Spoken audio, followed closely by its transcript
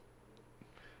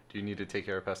Do you need to take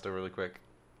care of Pesto really quick?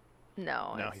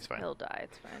 No, he's fine. He'll die.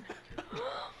 It's fine.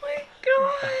 Oh my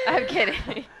god. I'm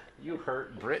kidding. You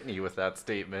hurt Brittany with that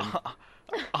statement.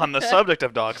 On the subject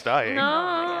of dogs dying.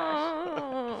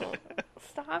 No.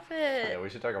 Stop Yeah, it. we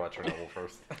should talk about Chernobyl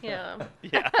first. Yeah.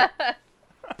 Yeah.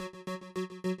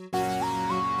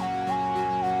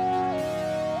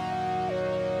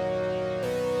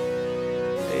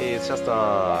 Hey, it's just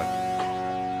episode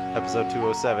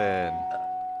 207.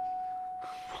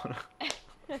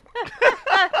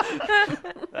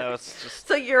 That was just.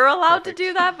 So you're allowed Perfect. to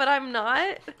do that, but I'm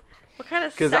not? What kind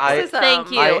of 'Cause sexism?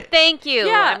 Thank you. I- Thank you.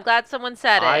 Yeah. I'm glad someone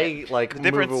said it. I like The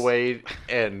move difference- away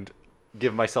and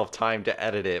give myself time to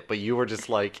edit it, but you were just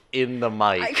like in the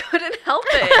I mic. couldn't help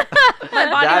it. My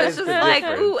body That was is just the like,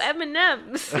 difference. ooh,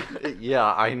 M&Ms.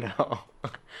 Yeah, I know.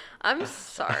 I'm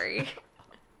sorry.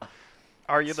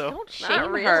 Are you though? Don't shame Not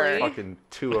her. really. Fucking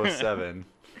 207.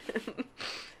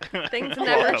 Things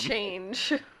never Welcome.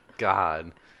 change.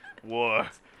 God. War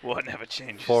never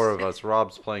changes. 4 of us.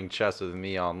 Rob's playing chess with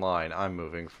me online. I'm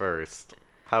moving first.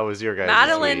 How was your guys'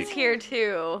 Madeline's week? here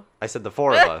too. I said the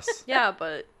 4 of us. Yeah,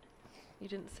 but you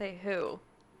didn't say who.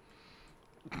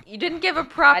 You didn't give a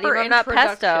proper Not even not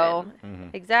introduction. pesto. Mhm.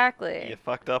 Exactly. You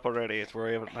fucked up already. It's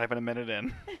we're not even a minute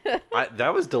in.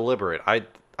 That was deliberate. I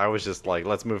was just like,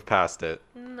 let's move past it.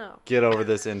 No. Get over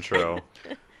this intro.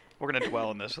 We're gonna dwell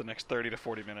on this for the next 30 to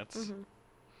 40 minutes. Mhm.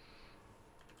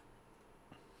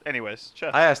 Anyways,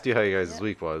 chess. I asked you how you guys'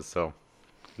 week was, so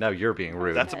now you're being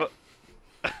rude. That's about.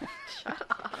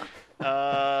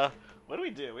 What do we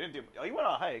do? We didn't do. Oh, you went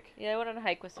on a hike. Yeah, I went on a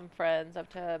hike with some friends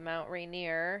up to Mount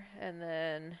Rainier, and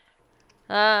then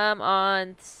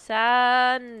on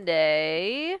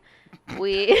Sunday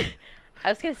we I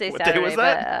was gonna say What day Saturday, was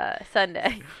that? but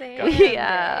Sunday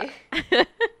Sunday.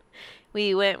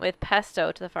 we went with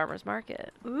Pesto to the farmers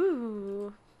market.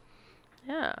 Ooh.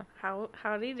 Yeah,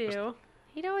 How'd he do?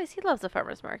 he loves the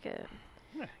farmers market.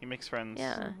 Yeah, he makes friends.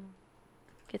 Yeah,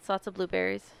 gets lots of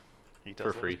blueberries. He does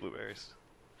For love free. his blueberries.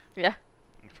 Yeah,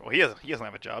 Well, he doesn't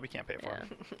have a job. He can't pay for yeah. them.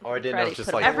 Oh, I didn't know Friday if just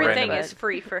put like Everything random. is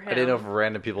free for him. I didn't know if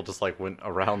random people just like went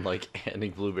around like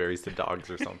handing blueberries to dogs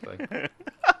or something.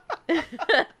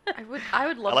 I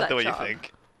would love I like that the way job. you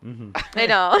think. Hmm. I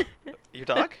know. Your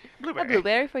dog? A Blueberry.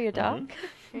 blueberry for your dog.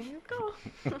 Here you go.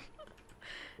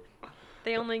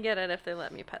 They only get it if they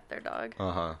let me pet their dog.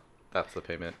 Uh huh. That's the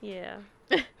payment. Yeah.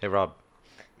 Hey Rob,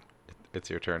 it's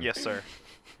your turn. Yes, sir.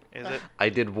 Is it? I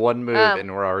did one move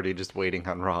and we're already just waiting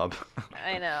on Rob.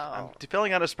 I I'm know.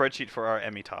 filling out a spreadsheet for our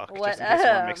Emmy talk. What? Just in case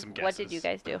someone makes some guesses. What did you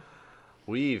guys do?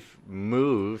 We've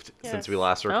moved since we Yes.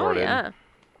 last Oh recorded. yeah.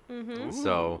 Mm-hmm.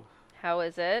 So How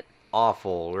is it?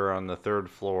 awful. We're on the 3rd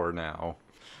floor now.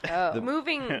 Oh. The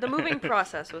moving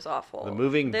process was awful. The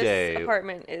moving this day-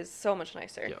 apartment is so much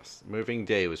nicer. Yes, moving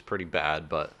day was pretty bad,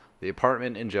 but the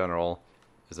apartment in general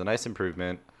is a nice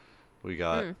improvement. We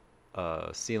got a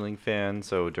ceiling fan,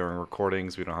 so during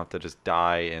recordings we don't have to just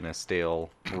die in a stale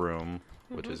room,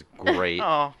 which is great.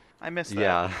 Oh, I missed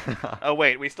that. Yeah. Oh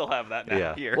wait, we still have that now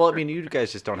Yeah. here. Well, I mean, you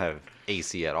guys just don't have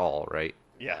AC at all, right?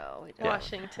 yeah. Oh, Yeah.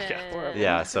 Washington. Yeah.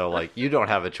 Yeah, so like you don't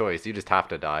have a choice. You just have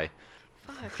to die.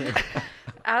 Fuck.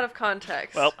 Out of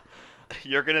context. Well,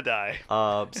 you're gonna die.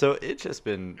 So it's just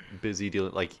been busy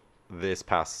dealing. Like this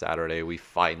past Saturday, we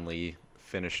finally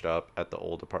finished up at the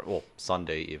old apartment. Well,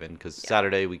 Sunday even, because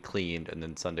Saturday we cleaned, and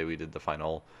then Sunday we did the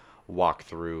final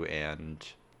walkthrough and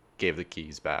gave the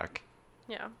keys back.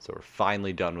 Yeah. So we're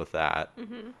finally done with that.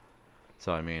 Mm-hmm.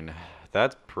 So I mean,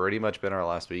 that's pretty much been our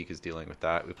last week is dealing with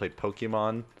that. We played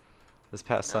Pokemon this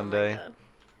past Oh my Sunday.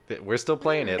 God. We're still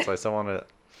playing it, so I still want to.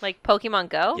 Like Pokemon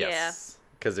Go? Yes.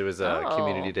 Because it was a Oh.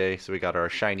 community day, so we got our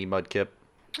shiny Mudkip.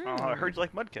 Oh, I heard you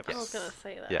like Mudkip. I was gonna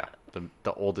say that. Yeah,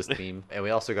 the oldest team, and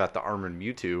we also got the Armored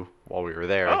Mewtwo while we were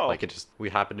there. Oh. Like we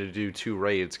happened to do 2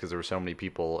 raids because there were so many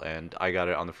people, and I got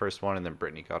it on the first one, and then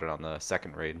Brittany got it on the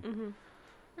second raid. Mm-hmm.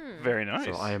 Very nice.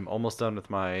 So I am almost done with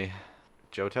my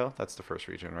Johto. That's the first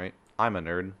region, right? I'm a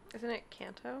nerd. Isn't it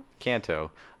Kanto?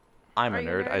 Kanto. I'm Are a you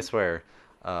nerd, I nerd? swear.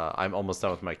 I'm almost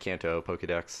done with my Kanto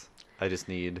Pokedex. I just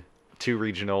need 2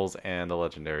 regionals and the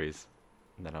legendaries,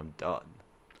 and then I'm done.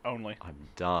 Only. I'm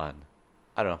done.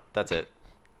 I don't know. That's it.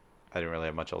 I didn't really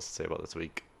have much else to say about this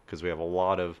week because we have a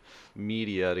lot of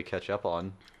media to catch up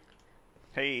on.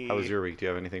 Hey. How was your week? Do you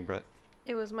have anything, Brett?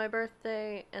 It was my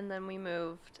birthday, and then we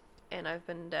moved, and I've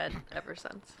been dead ever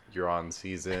since. You're on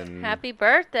season. Happy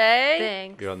birthday.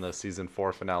 Thanks. You're on the season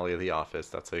 4 finale of The Office.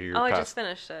 That's how you're Oh, I past. just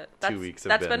finished it. 2 weeks have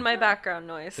That's been. been my background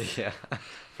noise. Yeah,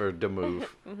 for the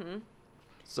move. Mm-hmm.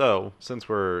 So, since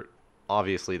we're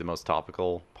obviously the most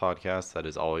topical podcast that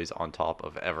is always on top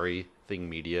of everything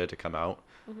media to come out,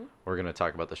 we're going to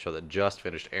talk about the show that just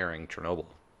finished airing, Chernobyl,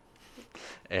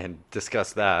 and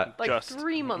discuss that. Like Just.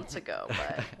 3 months ago,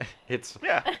 but It's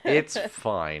Yeah. it's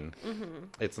fine.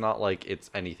 It's not like it's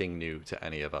anything new to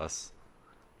any of us.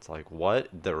 It's like, what?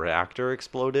 The reactor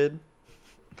exploded?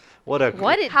 What a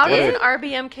What it how what does a- an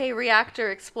RBMK reactor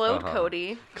explode, Uh-huh.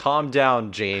 Cody? Calm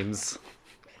down, James.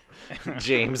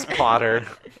 James Potter.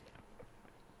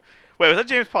 Wait, was that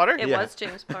James Potter? It Yeah. was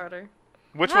James Potter.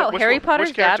 Which Wow, one? Which Harry one- Potter's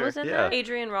which dad character? was in Yeah. that?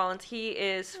 Adrian Rollins. He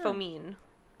is Fomine.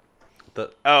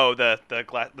 The Oh, the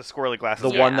squirrely glasses.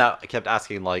 the guy. one Yeah. that kept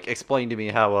asking, like, explain to me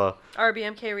how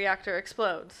RBMK reactor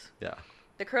explodes. yeah.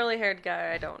 The curly-haired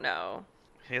guy, I don't know.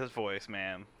 His voice,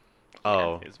 man.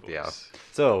 Oh, His voice. yeah.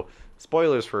 So,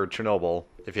 spoilers for Chernobyl.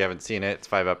 If you haven't seen it, it's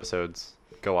 5 episodes.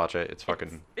 Go watch it. It's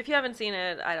fucking If you haven't seen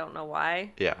it, I don't know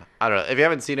why. yeah. I don't know. If you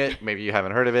haven't seen it, maybe you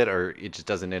haven't heard of it or it just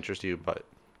doesn't interest you, but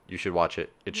you should watch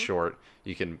it. It's short.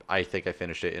 You can I think I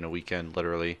finished it in a weekend,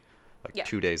 literally. Like Yeah.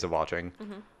 2 days of watching.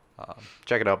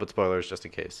 Check it out with spoilers just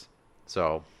in case.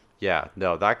 So, yeah.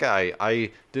 No, that guy,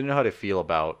 I didn't know how to feel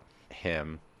about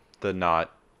him. The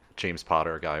not James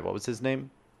Potter guy. What was his name?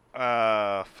 Fuck,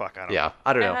 I don't know. Yeah.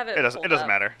 I don't know. I have It doesn't pulled doesn't up.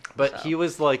 matter. But So. he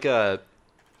was like a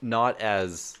not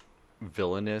as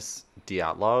villainous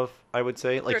Dyatlov, I would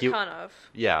say. Like Drakonov.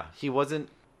 he wasn't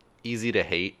easy to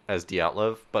hate as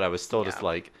Dyatlov, but I was still just Yeah.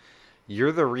 like,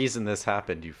 you're the reason this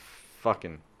happened. You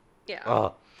fucking Yeah.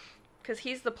 oh Because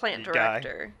he's the plant You guy.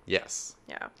 director. yes.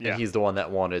 Yeah. Yeah. And he's the one that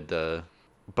wanted the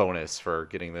bonus for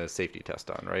getting the safety test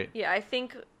done, right? Yeah, I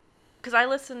think because I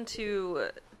listened to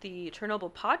the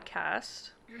Chernobyl podcast,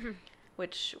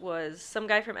 which was some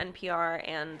guy from NPR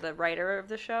and the writer of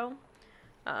the show,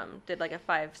 did like a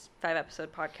five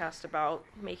episode podcast about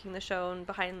making the show and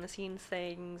behind the scenes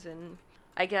things, and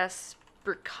I guess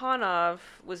Bryukhanov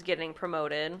was getting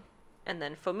promoted, and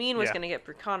then Fomin was Yeah. going to get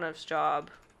Brykhanov's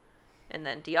job, and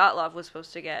then Dyatlov was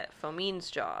supposed to get Fomin's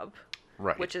job,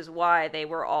 Right. which is why they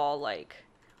were all like,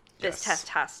 this Yes. test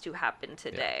has to happen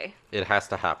today. It has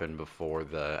to happen before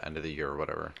the end of the year or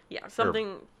whatever. Yeah,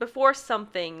 something before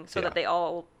something so Yeah. that they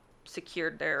all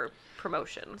secured their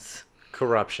promotions.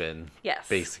 Corruption. Yes.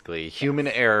 Basically. Human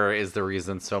error is the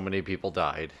reason so many people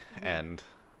died. And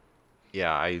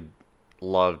yeah, I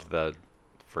loved the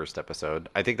first episode.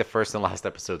 I think the first and last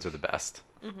episodes are the best.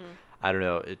 I don't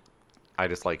know. I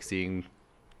just like seeing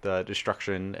the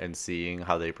destruction and seeing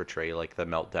how they portray like the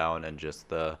meltdown and just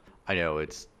the I know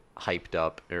it's hyped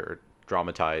up or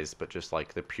dramatized, but just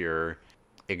like the pure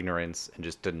ignorance and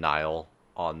just denial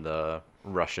on the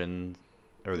Russian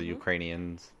or the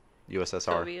Ukrainians,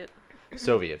 USSR.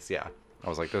 Soviets, yeah. I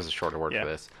was like, there's a shorter word Yeah. for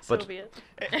this. But Soviet.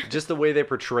 just the way they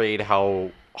portrayed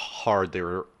how hard they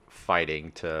were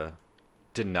fighting to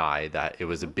deny that it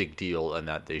was a big deal and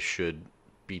that they should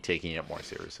be taking it more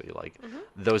seriously. Like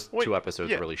those Wait, 2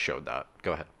 episodes yeah. really showed that.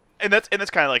 Go ahead. And that's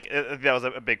kind of like that was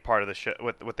a big part of the show.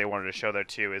 What they wanted to show there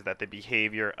too is that the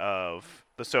behavior of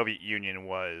the Soviet Union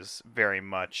was very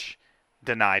much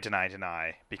deny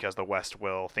because the West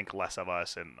will think less of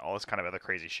us and all this kind of other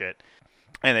crazy shit.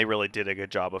 And they really did a good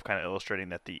job of kind of illustrating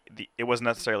that the it wasn't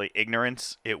necessarily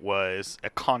ignorance; it was a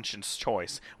conscious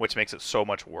choice, which makes it so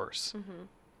much worse.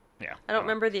 Yeah, I don't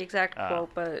remember the exact Uh,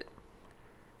 quote, but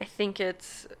I think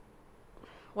it's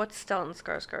what's Stellan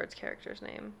Skarsgård's character's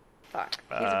name? Fuck,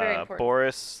 he's a very important.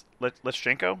 Boris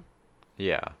Lishchenko.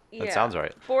 Yeah. That Yeah. sounds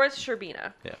right. Boris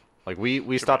Sherbina. Yeah. Like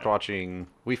we stopped watching.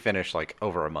 We finished like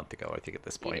over a month ago, I think, at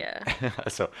this point. Yeah.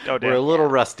 So Oh, damn. we're a little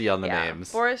Yeah. rusty on the Yeah,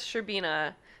 names. Boris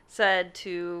Sherbina said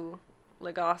to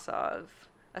Legasov,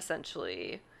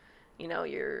 essentially, you know,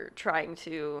 you're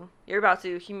about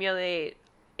to humiliate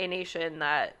a nation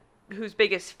whose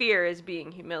biggest fear is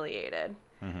being humiliated.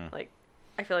 Like,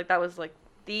 I feel like that was like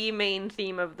the main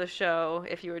theme of the show.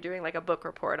 If you were doing like a book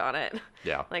report on it,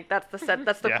 Yeah. like that's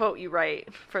the Yeah. quote you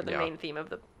write for the Yeah. main theme of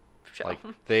the show. Like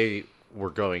they were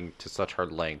going to such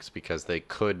hard lengths because they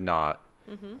could not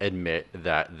admit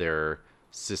that their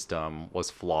system was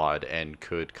flawed and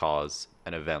could cause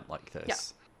an event like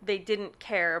this. They didn't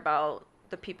care about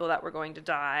the people that were going to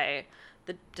die,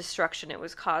 the destruction it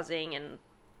was causing, and,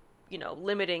 you know,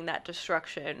 limiting that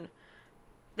destruction.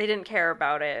 They didn't care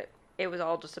about it. It was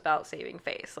all just about saving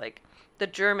face. Like, the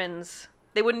Germans,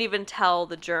 they wouldn't even tell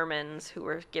the Germans who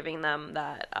were giving them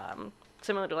that,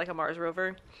 similar to like a Mars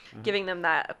rover, giving them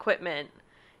that equipment,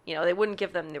 you know, they wouldn't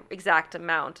give them the exact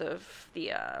amount of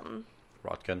the,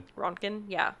 Rotkin. Rontgen,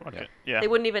 yeah. Okay. Yeah. They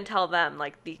wouldn't even tell them,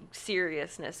 like, the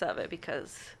seriousness of it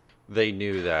because... They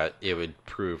knew that it would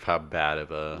prove how bad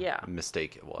of a Yeah.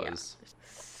 mistake it was.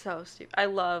 So stupid. I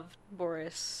love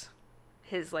Boris,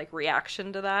 his like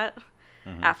reaction to that.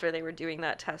 after they were doing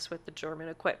that test with the German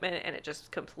equipment, and it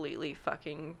just completely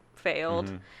fucking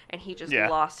failed, and he just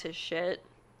lost his shit.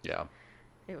 Yeah.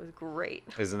 It was great.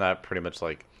 Isn't that pretty much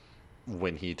like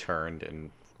when he turned and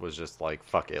was just like,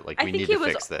 fuck it, like, we need I to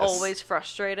think fix he this? was always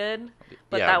frustrated,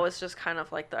 but Yeah. that was just kind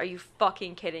of like, are you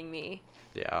fucking kidding me?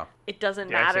 Yeah. It doesn't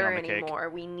The icing matter on the cake. anymore.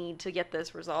 We need to get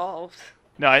this resolved.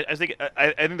 No, I think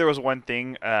there was one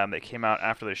thing that came out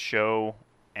after the show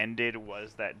ended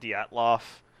was that Dyatlov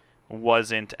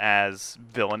wasn't as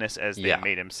villainous as they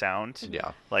made him sound.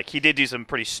 Yeah. Like, he did do some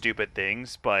pretty stupid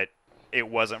things, but it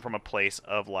wasn't from a place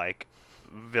of like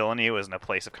villainy. It was in a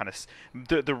place of kind of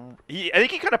I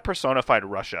think he kind of personified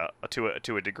Russia to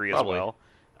a degree Probably. as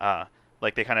well.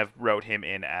 Like, they kind of wrote him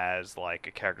in as like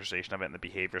a characterization of it in the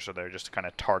behavior, so they're just to kind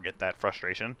of target that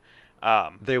frustration.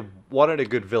 They wanted a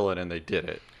good villain and they did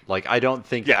it. Like, I don't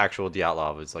think the actual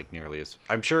Dyatlov is like nearly as.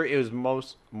 I'm sure it was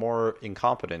more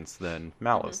incompetence than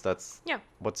malice. That's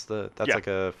What's that's like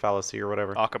a fallacy or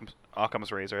whatever.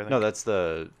 Occam's razor. I think. No, that's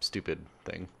the stupid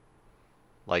thing.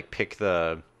 Like, pick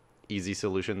the easy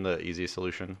solution, the easiest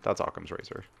solution. That's Occam's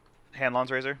razor. Hanlon's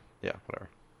razor. Yeah, whatever.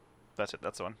 That's it.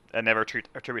 That's the one. And never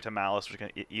attribute to malice, which can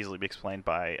easily be explained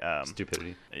by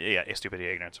Stupidity. Yeah, stupidity,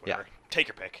 ignorance, whatever. Yeah. Take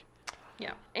your pick.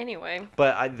 Yeah. Anyway.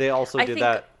 But they also I did think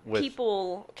that with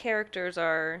characters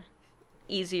are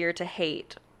easier to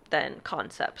hate than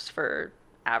concepts for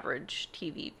average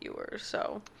TV viewers.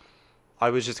 So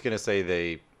I was just gonna say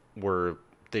they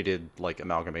did like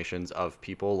amalgamations of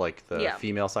people, like the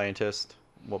female scientist.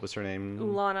 What was her name?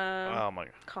 Ulana Oh my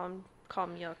god.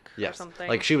 Komyuk Yes. or something.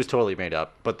 Like, she was totally made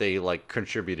up, but they like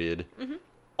contributed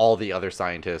all the other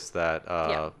scientists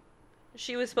that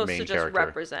she was supposed main to just character.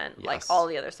 represent like Yes. all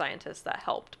the other scientists that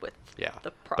helped with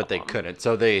the problem. but they couldn't.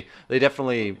 So they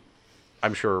definitely,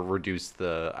 I'm sure, reduced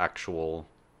the actual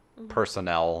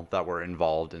personnel that were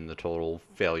involved in the total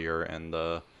failure and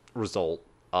the result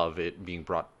of it being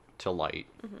brought to light.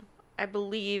 I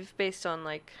believe, based on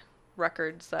like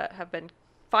records that have been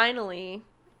finally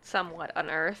somewhat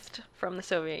unearthed from the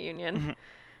Soviet Union,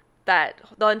 that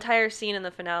the entire scene in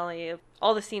the finale, of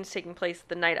all the scenes taking place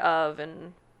the night of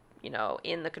and,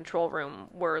 in the control room,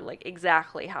 were like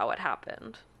exactly how it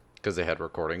happened. Because they had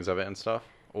recordings of it and stuff?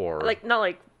 Or Like, not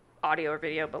like audio or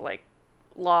video, but like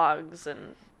logs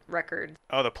and records.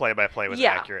 Oh, the play-by-play was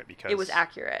accurate because it was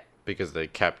accurate. because they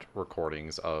kept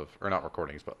recordings of, or not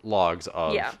recordings, but logs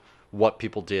of what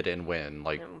people did and when.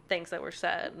 Like, And things that were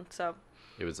said. So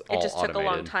it was all it just automated took a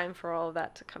long time for all of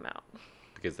that to come out.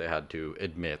 because they had to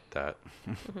admit that.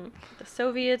 The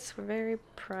Soviets were very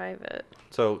private.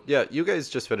 So, yeah, you guys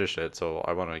just finished it, so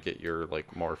I want to get your,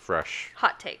 like, more fresh,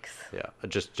 Hot takes.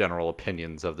 just general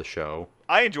opinions of the show.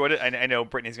 I enjoyed it. I know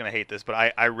Brittany's gonna hate this,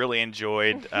 but I really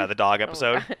enjoyed the dog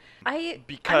episode. I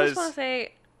Because- just want to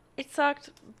say it sucked,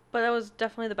 but that was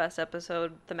definitely the best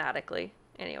episode thematically.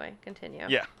 Anyway, continue.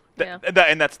 Yeah. Yeah.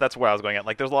 And that's where I was going at.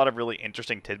 Like, there's a lot of really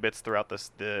interesting tidbits throughout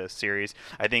the series.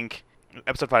 I think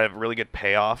episode 5 had a really good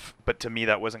payoff, but to me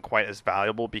that wasn't quite as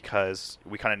valuable because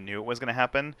we kind of knew it was going to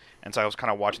happen, and so I was kind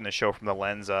of watching the show from the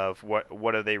lens of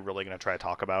what are they really going to try to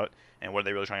talk about, and what are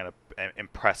they really trying to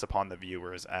impress upon the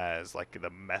viewers as like the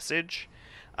message.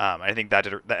 I think that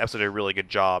episode did a really good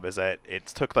job. Is that it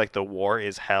took like the war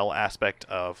is hell aspect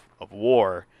of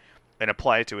war and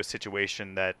applied it to a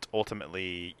situation that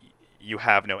ultimately you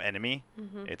have no enemy.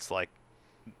 It's like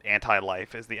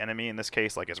anti-life is the enemy in this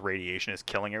case, like as radiation is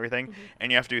killing everything,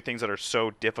 and you have to do things that are so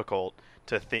difficult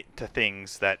to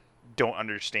things that don't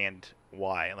understand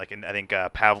why. Like, and I think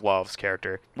Pavlov's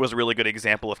character was a really good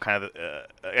example of kind of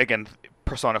again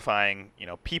personifying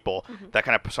people that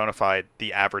kind of personified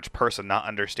the average person not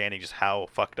understanding just how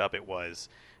fucked up it was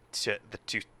to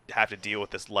have to deal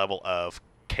with this level of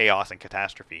chaos and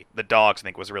catastrophe. The dogs, I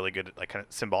think, was a really good, like, kind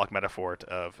of symbolic metaphor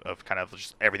of kind of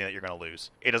just everything that you're going to lose.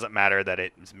 It doesn't matter that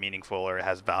it's meaningful or it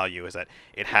has value, is that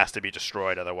it has to be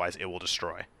destroyed, otherwise it will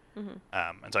destroy.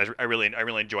 And so I really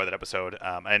enjoyed that episode.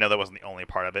 I know that wasn't the only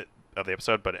part of the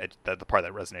episode, but the part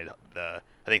that resonated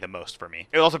I think the most for me.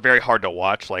 It was also very hard to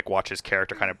watch his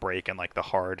character kind of break and like the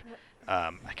hard. I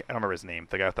don't remember his name.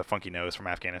 The guy with the funky nose from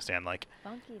Afghanistan, like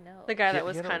Funky nose. The guy that He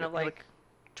was had a- kind of he had like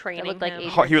training looked like him.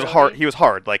 Adrian he was Brody. hard. He was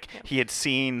hard. Like, he had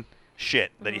seen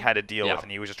shit that he had to deal Yeah. with,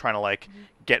 and he was just trying to like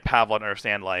get Pavlov to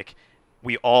understand, like,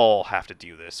 we all have to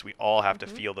do this. We all have to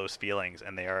feel those feelings,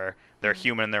 and they're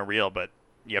human and they're real, but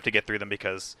you have to get through them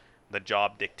because the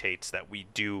job dictates that we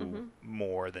do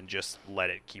more than just let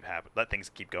things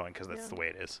keep going, because that's the way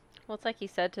it is. Well, it's like he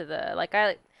said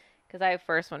to because I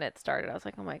first, when it started, I was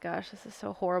like, oh my gosh, this is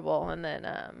so horrible. And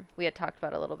then we had talked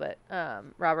about it a little bit,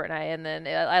 Robert and I, and then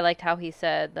I liked how he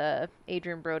said, the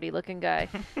Adrian Brody looking guy.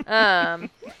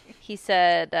 he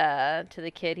said to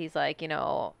the kid, he's like,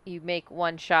 you make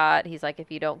one shot. He's like, if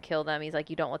you don't kill them, he's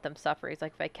like, you don't let them suffer. He's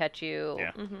like, if I catch you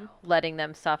Yeah. letting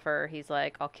them suffer, he's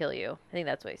like, I'll kill you. I think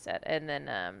that's what he said. And then,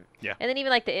 Yeah. And then even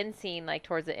like the end scene, like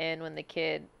towards the end when the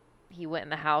kid, he went in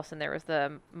the house and there was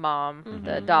the mom,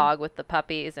 the dog with the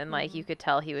puppies. And like, you could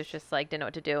tell he was just like, didn't know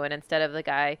what to do. And instead of the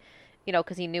guy,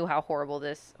 because he knew how horrible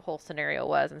this whole scenario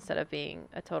was, instead of being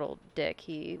a total dick,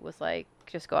 he was like,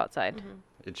 just go outside.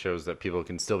 It shows that people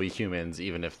can still be humans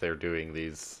even if they're doing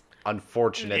these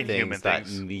unfortunate Inhuman things that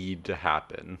things. need to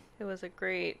happen. It was a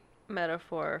great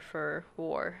metaphor for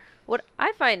war. What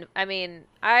I find,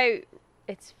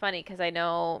 it's funny because I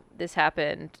know this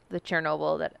happened, the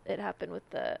Chernobyl, that it happened with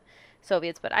the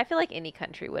Soviets, but I feel like any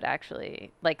country would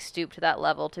actually like stoop to that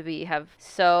level to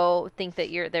think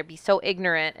that they'd be so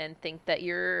ignorant and think that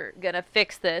you're gonna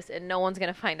fix this and no one's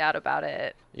gonna find out about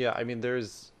it. Yeah, I mean,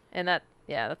 that's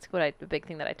the big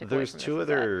thing that I took away there's from two this is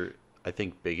that. other, I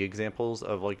think, big examples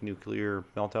of like nuclear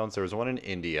meltdowns. There was one in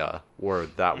India where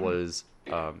that was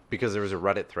because there was a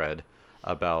Reddit thread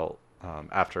about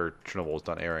after Chernobyl was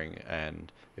done airing,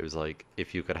 and it was like,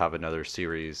 if you could have another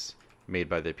series made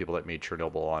by the people that made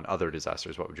Chernobyl on other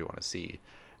disasters, what would you want to see?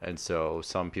 And so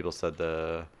some people said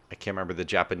I can't remember, the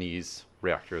Japanese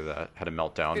reactor that had a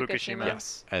meltdown. Fukushima.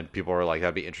 Yes. And people were like,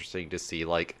 that'd be interesting to see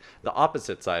like the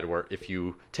opposite side, where if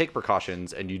you take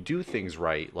precautions and you do things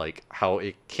right, like how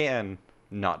it can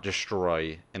not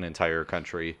destroy an entire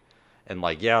country. And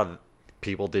like, yeah,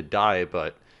 people did die,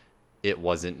 but it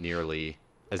wasn't nearly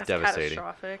as That's devastating.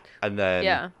 catastrophic. And then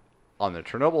Yeah. on the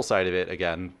Chernobyl side of it,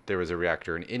 again, there was a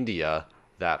reactor in India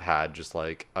that had just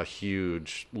like a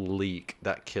huge leak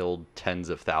that killed tens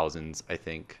of thousands, I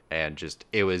think. And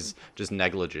it was just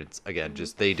negligence. Again,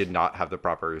 just they did not have the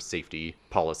proper safety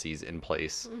policies in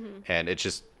place. And it's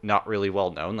just not really well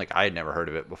known. Like, I had never heard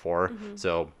of it before.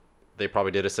 So they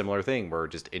probably did a similar thing where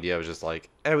just India was just like,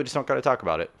 we just don't got to talk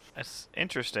about it. That's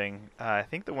interesting. I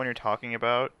think the one you're talking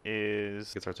about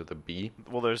is It starts with a B.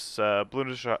 well, there's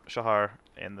Shahar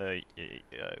in the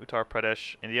Uttar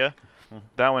Pradesh, India.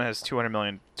 That one has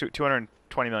 $220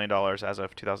 million as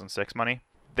of 2006 money.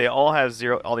 They all have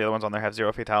zero. All the other ones on there have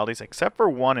zero fatalities, except for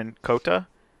one in Kota,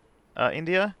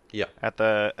 India. Yeah. At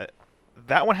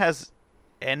that one has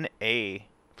NA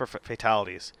for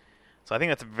fatalities. So I think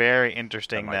that's very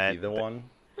interesting. That might be the one.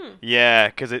 Yeah,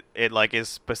 because it like is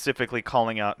specifically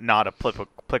calling out not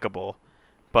applicable,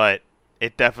 but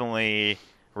it definitely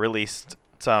released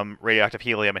some radioactive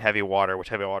helium and heavy water, which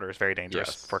heavy water is very dangerous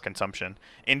Yes. for consumption,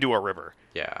 into a river.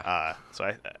 Yeah.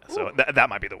 So that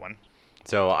might be the one.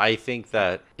 So I think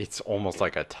that it's almost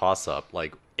like a toss-up,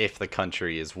 like if the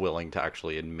country is willing to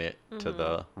actually admit to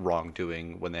the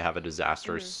wrongdoing when they have a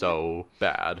disaster so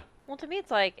bad. Well, to me,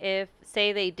 it's like if,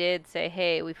 say, they did say,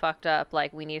 hey, we fucked up,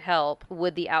 like, we need help,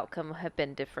 would the outcome have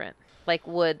been different? Like,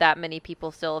 would that many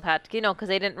people still have had to, because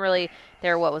they didn't really,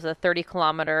 what was a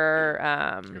 30-kilometer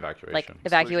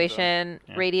evacuation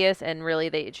Yeah. radius, and really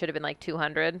it should have been like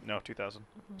 200. No, 2,000.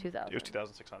 2,000. It was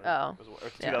 2,600. Oh.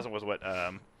 2,000 was what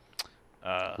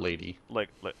Lady.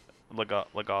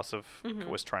 Legasov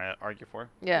was trying to argue for.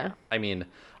 Yeah. I mean,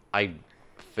 I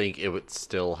think it would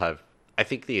still have, I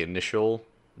think the initial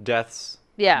deaths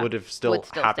Yeah, would have still would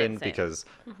still stay happened the same. because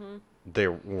they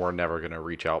were never going to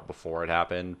reach out before it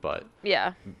happened, but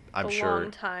Yeah. I'm The sure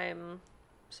long-time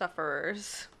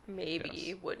sufferers maybe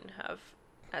Yes. wouldn't have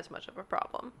as much of a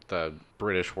problem. the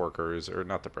British workers, or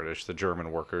not the British, the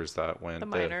German workers that went... The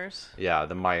miners. Yeah,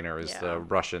 the miners, Yeah. the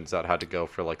Russians that had to go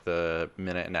for like the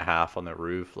minute and a half on the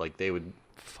roof, like they would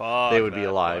Fuck. they would be that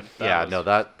alive. one. Yeah, was- no,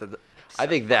 that I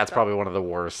think that's fucked up. probably one of the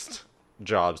worst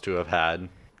jobs to have had.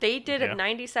 They did Yeah.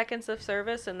 90 seconds of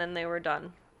service and then they were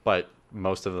done. But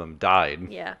most of them died.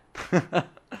 Yeah.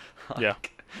 Yeah.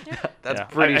 That's Yeah.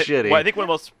 pretty shitty. Well, I think one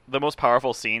of the most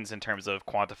powerful scenes in terms of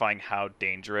quantifying how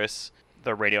dangerous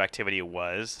the radioactivity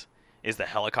was is the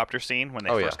helicopter scene when they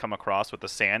Oh, first yeah. come across with the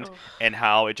sand, Ugh. and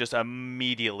how it just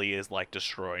immediately is like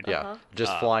destroyed. Yeah, Uh-huh.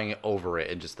 just flying over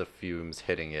it and just the fumes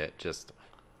hitting it just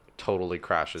totally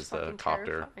crashes the Fucking copter.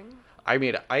 terrifying. I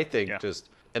mean, I think Yeah. just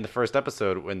in the first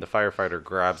episode when the firefighter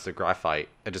grabs the graphite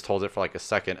and just holds it for like a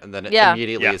second, and then Yeah.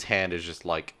 immediately Yeah. his hand is just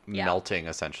like Yeah. melting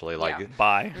essentially. Like Yeah.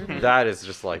 Bye. that is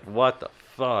just like, what the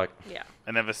fuck? Yeah.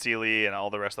 And then Vasily and all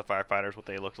the rest of the firefighters, what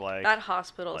they looked like. That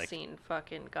hospital like- scene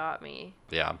fucking got me.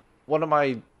 Yeah. One of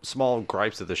my small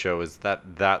gripes of the show is that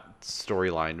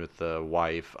storyline with the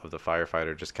wife of the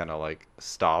firefighter just kind of like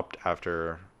stopped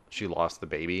after she lost the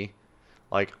baby.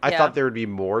 Like, I Yeah. thought there would be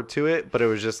more to it, but it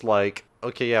was just like,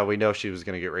 okay, yeah, we know she was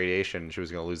going to get radiation, she was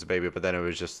going to lose the baby, but then it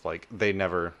was just like, they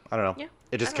never, I don't know. Yeah,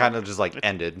 It just I don't kind of just like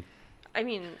ended. I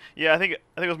mean, Yeah, I think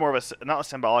it was more of not a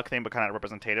symbolic thing, but kind of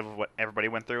representative of what everybody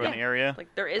went through in Yeah. the area.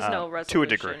 like there is no resolution. to a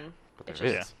degree. But It's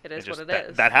there just, is. it is It's what just it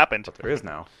is. That happened. But there is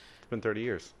now. It's been 30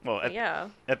 years. Well, Yeah.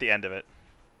 at the end of it,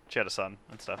 she had a son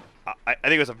and stuff. I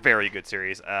think it was a very good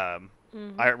series. I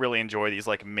really enjoy these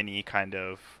like mini kind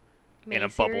of in a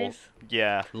bubble. Miniseries?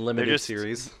 Yeah, Limited they're just,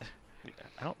 series.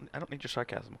 I don't need your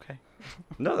sarcasm, okay?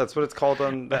 No, that's what it's called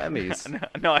on the Emmys.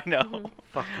 No, I know.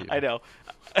 Fuck you. I know.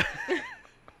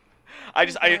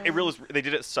 It really they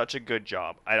did it such a good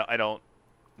job. I don't.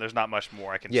 There's not much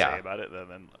more I can Yeah. say about it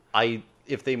than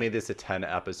If they made this a 10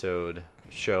 episode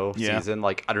show Yeah. season,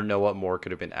 like I don't know what more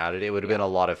could have been added. It would have been a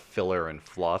lot of filler and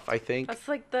fluff, I think. That's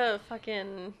like the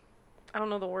fucking, I don't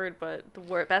know the word, but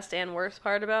the best and worst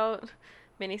part about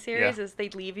miniseries Yeah. is they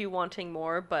leave you wanting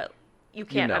more, but you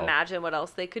can't know. imagine what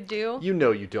else they could do. You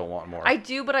know you don't want more. I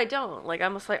do, but I don't. Like,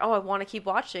 I'm just like, oh, I want to keep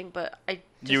watching, but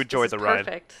You enjoyed this is the ride.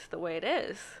 perfect the way it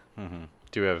is. Mm-hmm.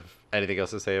 Do you have anything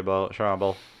else to say about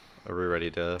Chernobyl? Are we ready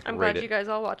to I'm rate glad it? you guys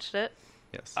all watched it.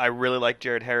 Yes. I really like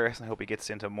Jared Harris, and I hope he gets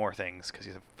into more things because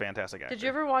he's a fantastic actor. Did you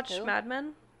ever watch Who? Mad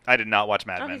Men? I did not watch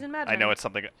Mad Oh, Men. he's in Mad I know Men. it's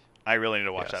something I really need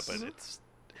to watch Yes. that, but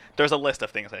there's a list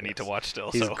of things I need to watch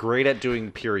still. He's so great at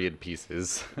doing period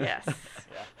pieces. Yes.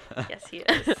 Yes, he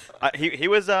is. he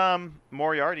was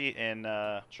Moriarty in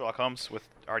Sherlock Holmes with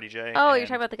RDJ. Oh, you're and-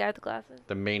 talking about the guy with the glasses?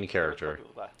 The main character.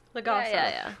 Legosso.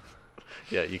 Yeah.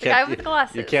 Yeah, you The guy can't. with the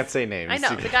glasses. You can't say names. I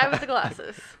know, the guy with the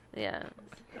glasses. Yeah.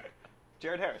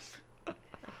 Jared Harris.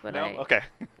 But No, I, okay.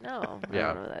 No, I Yeah.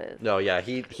 don't know who that is. No, yeah,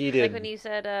 he Like did. when you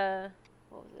said,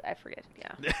 what was it? I forget.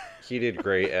 Yeah. He did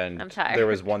great, and I'm tired. there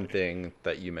was one thing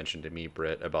that you mentioned to me,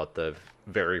 Britt, about the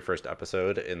very first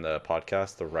episode in the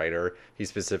podcast. The writer, he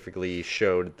specifically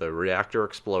showed the reactor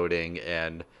exploding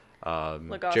and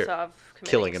Legasov killing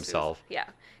committing himself. Yeah.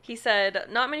 He said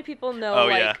not many people know Oh,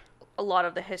 like yeah. a lot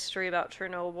of the history about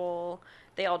Chernobyl.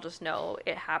 They all just know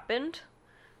it happened.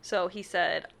 So he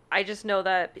said, I just know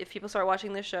that if people start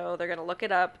watching this show, they're going to look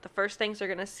it up. The first things they're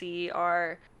going to see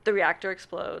are the reactor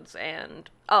explodes and,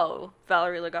 oh,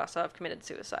 Valery Legasov committed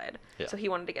suicide. Yeah. So he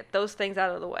wanted to get those things out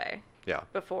of the way Yeah,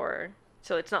 before.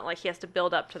 So it's not like he has to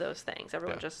build up to those things.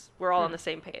 Everyone Yeah. just, we're all on the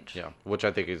same page. yeah, which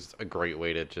I think is a great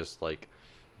way to just like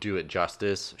do it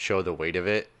justice, show the weight of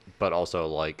it, but also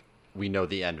like we know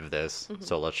the end of this,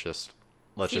 so let's See just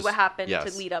what happened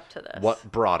yes, to lead up to this.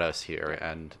 what brought us here,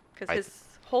 and Because I- his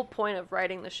whole point of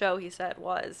writing the show, he said,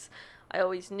 was I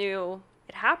always knew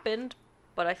it happened,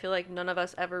 but I feel like none of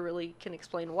us ever really can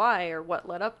explain why or what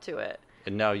led up to it.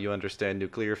 and now you understand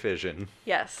nuclear fission.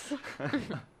 Yes.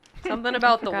 Something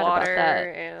about the Forgot about water that.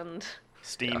 and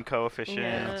Steam coefficient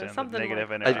Yeah, and the something negative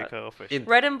like energy that. coefficient.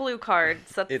 red and blue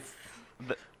cards. That's, It's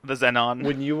The Xenon.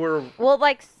 when you were. Well,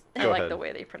 like, I Go like ahead. the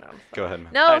way they pronounce them. Go ahead.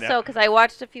 no, I know. so because I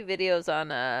watched a few videos on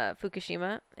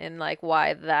Fukushima and like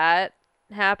why that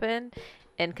happened,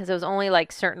 and because it was only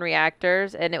like certain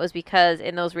reactors, and it was because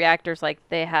in those reactors like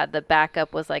they had the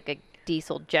backup was like a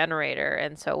diesel generator,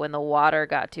 and so when the water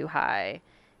got too high,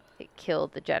 it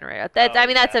killed the generator. That's I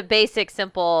mean that's yeah. a basic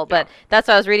simple, but that's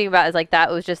what I was reading about is like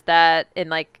that was just that in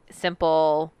like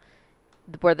simple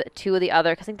where the two of the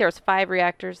other, 'cause I think there was 5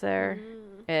 reactors there,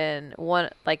 and one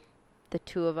like the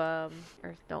 2 of them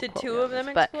or don't Did quote 2 me on of them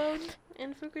this, but explode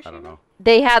in Fukushima? I don't know.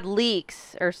 they had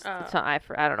leaks or Oh. something.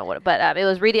 I don't know what, but it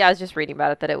was reading. I was just reading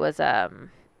about it that it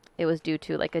was due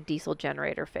to like a diesel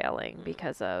generator failing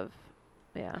because of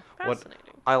What Fascinating.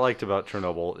 I liked about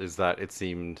Chernobyl is that it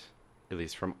seemed, at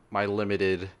least from my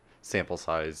limited sample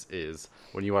size, is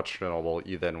when you watch Chernobyl,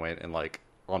 you then went and like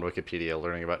on Wikipedia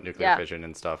learning about nuclear Yeah. fission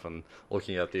and stuff and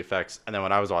looking at the effects. And then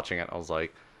when I was watching it, I was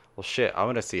like, well, shit, I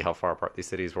want to see how far apart these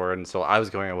cities were. And so I was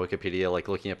going on Wikipedia, like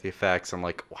looking up the effects and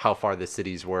like how far the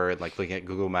cities were, and like looking at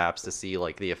Google Maps to see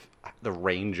like the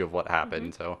range of what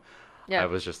happened. So Yeah. I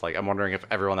was just like, I'm wondering if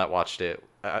everyone that watched it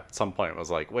at some point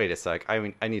was like, wait a sec,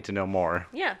 I need to know more.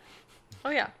 Yeah.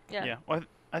 Oh, yeah. Yeah. Well,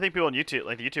 I think people on YouTube,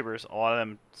 like the YouTubers, a lot of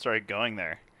them started going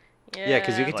there. Yeah,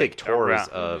 because you can Like, take tours around-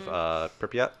 of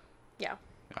Pripyat. Yeah.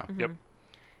 Yeah. Yep.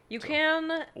 You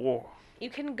can Whoa. you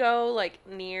can go like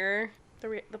near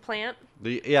the plant.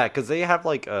 Yeah, because they have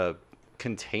like a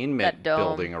containment That dome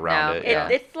building around now. it. Yeah.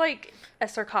 It's like a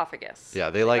sarcophagus. Yeah,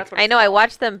 they like- That's what I it's know. I called.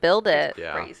 watched them build It's it.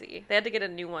 Yeah. crazy. They had to get a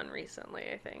new one recently,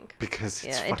 I think. because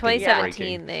it's Yeah, in fucking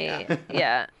 2017 breaking. they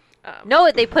yeah. Um,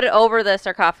 No, they put it over the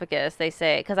sarcophagus. They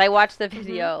say because I watched the Mm-hmm.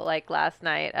 video like last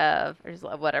night or just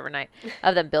whatever night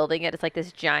of them building it. It's like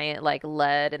this giant like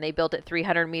lead, and they built it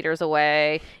 300 meters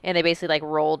away, and they basically like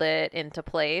rolled it into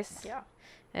place. Yeah.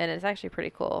 And it's actually pretty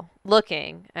cool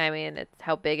looking. I mean, it's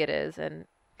how big it is, and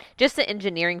just the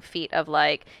engineering feat of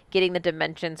like getting the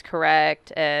dimensions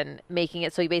correct and making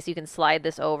it so you basically can slide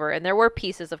this over. And there were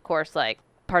pieces, of course, like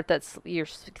part that's you're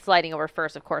sliding over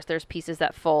first. Of course, there's pieces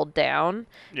that fold down.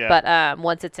 Yeah. But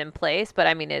once it's in place, but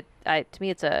I mean, to me,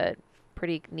 it's a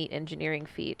pretty neat engineering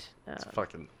feat. It's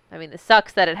fucking. I mean, it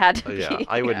sucks that it had to Yeah, be.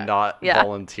 I would not Yeah.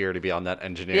 volunteer to be on that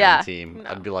engineering Yeah. team. No.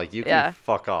 I'd be like, you can Yeah.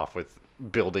 fuck off with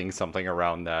building something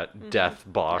around that death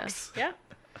box. Yeah.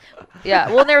 Yeah,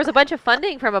 well, there was a bunch of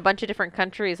funding from a bunch of different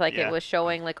countries. Like Yeah. it was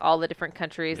showing like all the different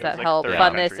countries Yeah, it that was, like, helped 30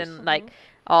 fund this, countries. and like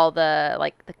all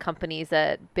the the companies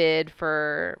that bid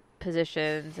for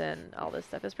positions and all this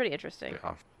stuff. It's pretty interesting.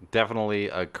 Yeah, definitely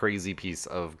a crazy piece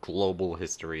of global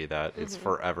history that is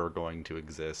forever going to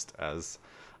exist as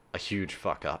a huge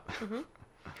fuck up.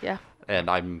 Yeah. And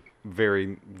I'm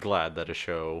very glad that a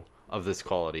show of this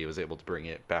quality was able to bring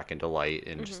it back into light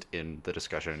and just in the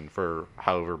discussion for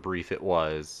however brief it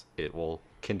was. It will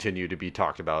continue to be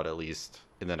talked about at least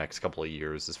in the next couple of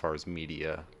years as far as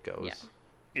media goes.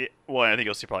 Yeah. Well, I think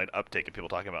you'll see probably an uptake in people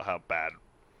talking about how bad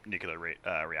nuclear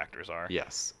reactors are.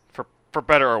 Yes. For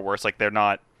better or worse, like they're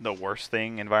not the worst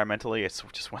thing environmentally. It's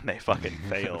just when they fucking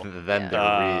fail. Then they're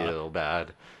Yeah. real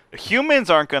bad. Humans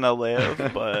aren't gonna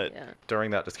live, but Yeah.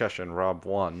 During that discussion, Rob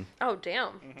won. Oh,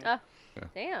 damn.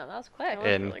 Damn, that was quick. was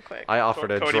And really quick. I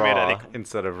offered a Cody made draw it.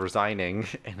 instead of resigning,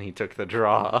 and he took the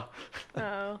draw.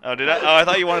 Oh. oh, did I? Oh, I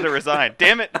thought you wanted to resign.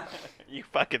 Damn it! You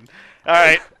fucking. All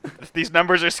right, these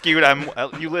numbers are skewed.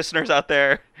 You listeners out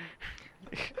there.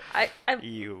 I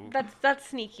You that's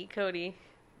sneaky, Cody.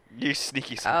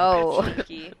 sneaky son of a bitch. Oh,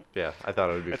 Sneaky. Yeah, I thought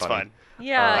it would be It's funny. fine.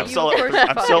 Yeah, I'm you still of course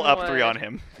I'm still fucking up 3 on would.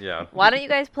 him. Yeah. why don't you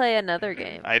guys play another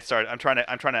game? I'm trying to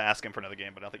ask him for another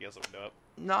game, but I don't think he has the window up.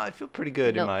 No, I feel pretty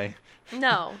good No. in my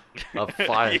No.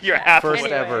 five. You're halfway.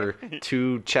 First ever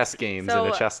 2 chess games in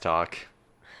So- a chess talk.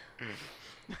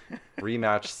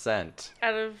 Rematch sent.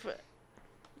 Out of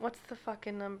what's the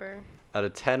fucking number? Out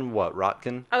of 10, what?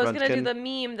 Rotkin? I was gonna do Röntgen? the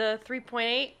meme, the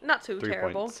 3.8. Not too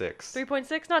terrible. 3.6.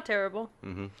 3.6, not terrible.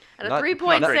 Mm-hmm. And a Not-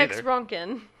 3.6 not great either.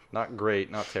 Ronkin. Not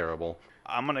great, not terrible.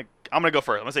 I'm gonna go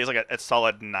first. I'm gonna say it's like a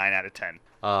solid 9 out of 10.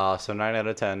 So 9 out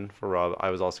of 10 for Rob. I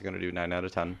was also going to do 9 out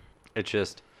of 10. It's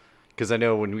just because I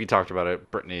know when we talked about it,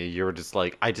 Brittany, you were just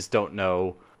like, I just don't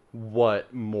know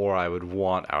what more I would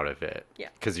want out of it. Yeah.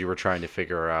 Because you were trying to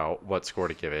figure out what score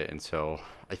to give it. And so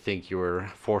I think you were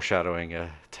foreshadowing a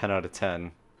 10 out of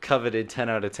 10, coveted 10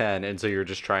 out of 10. And so you're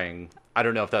just trying, I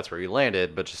don't know if that's where you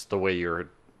landed, but just the way you're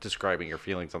describing your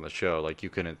feelings on the show, like you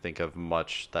couldn't think of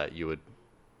much that you would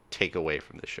take away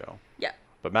from the show. Yeah.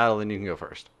 But Madeline, you can go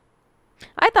first.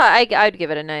 I thought I'd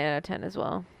give it a 9 out of 10 as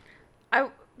well.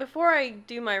 Before I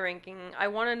do my ranking, I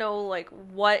want to know like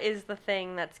what is the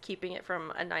thing that's keeping it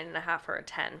from a 9.5 or a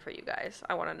 10 for you guys.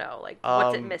 I want to know like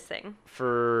what's it missing.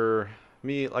 For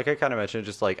me, like I kind of mentioned,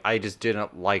 just like I just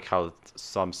didn't like how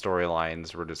some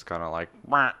storylines were just kind of like,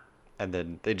 "Wah," and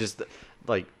then they just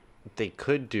like they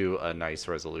could do a nice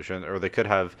resolution, or they could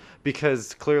have,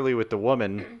 because clearly with the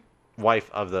woman,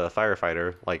 wife of the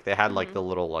firefighter, like they had like the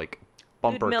little like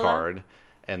bumper Ludmilla? card,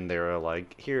 and they were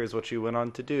like, here's what you went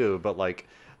on to do, but like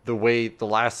the way the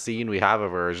last scene we have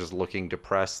of her is just looking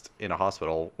depressed in a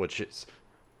hospital, which is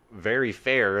very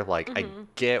fair. Like I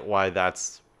get why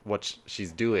that's what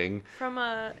she's doing. From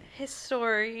a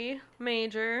history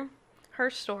major,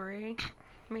 her story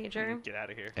major. Get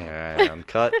out of here. And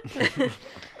cut.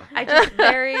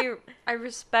 I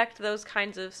respect those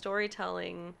kinds of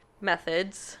storytelling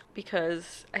methods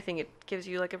because I think it gives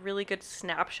you like a really good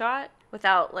snapshot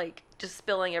without like just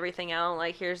spilling everything out.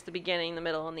 Like here's the beginning, the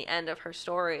middle, and the end of her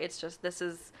story. It's just this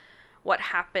is what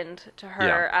happened to her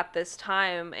Yeah. at this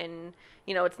time, and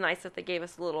you know it's nice that they gave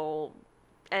us a little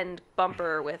end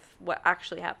bumper with what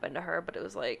actually happened to her, but it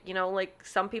was like, you know, like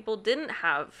some people didn't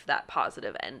have that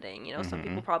positive ending, you know, some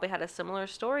people probably had a similar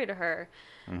story to her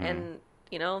and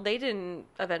you know they didn't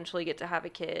eventually get to have a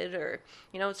kid, or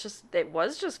you know it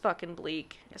was just fucking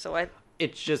bleak. So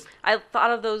It's just I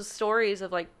thought of those stories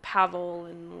of like Pavel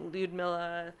and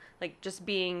Lyudmila like just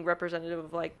being representative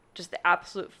of like just the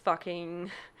absolute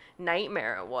fucking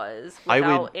nightmare it was I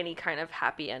without would- any kind of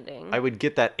happy ending. I would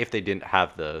get that if they didn't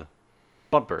have the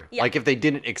bumper. Yeah. Like if they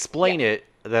didn't explain it,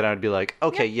 then I'd be like,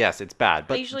 okay, yes, it's bad. I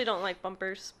But usually don't like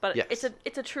bumpers, but Yes.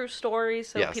 it's a true story,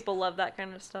 so Yes. people love that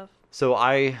kind of stuff. so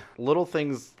little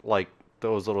things like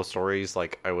those little stories,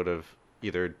 like I would have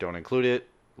either don't include it,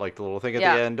 like the little thing at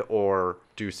Yeah. the end, or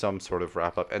do some sort of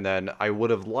wrap up. And then I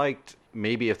would have liked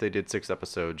maybe if they did 6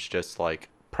 episodes, just like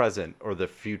present or the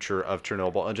future of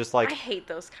Chernobyl, and just like I hate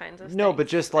those kinds of no, things. but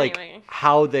just like Anyway.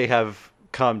 how they have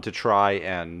come to try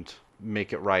and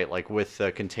make it right, like with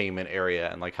the containment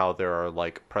area and like how there are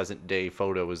like present day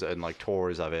photos and like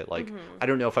tours of it. Like I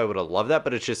don't know if I would have loved that,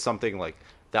 but it's just something like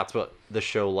that's what the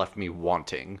show left me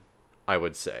wanting, I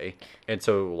would say. And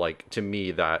so like to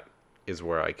me that is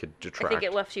where I could I detract. think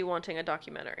it left you wanting a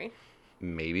documentary.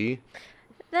 Maybe.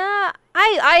 Nah,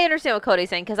 I understand what Cody's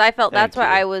saying because I felt Thank that's why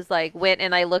you. I was like went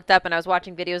and I looked up and I was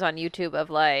watching videos on YouTube of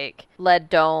like Lead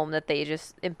Dome that they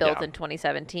just built Yeah. in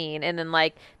 2017 and then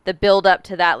like the build up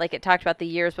to that, like it talked about the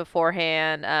years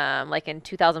beforehand, like in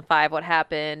 2005 what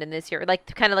happened and this year,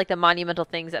 like kind of like the monumental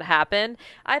things that happened.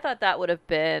 I thought that would have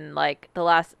been like the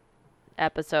last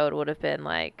episode would have been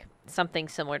like something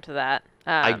similar to that.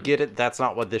 I get it. That's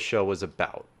not what this show was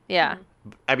about. Yeah.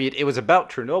 I mean, it was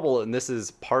about Chernobyl, and this is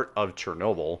part of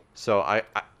Chernobyl. So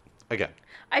again,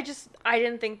 I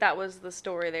didn't think that was the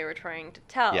story they were trying to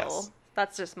tell. Yes.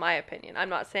 That's just my opinion. I'm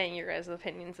not saying your guys'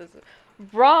 opinions is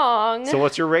wrong. so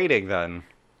what's your rating then?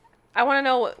 I want to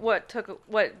know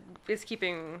what is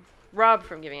keeping Rob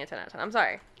from giving it 10 out of 10. I'm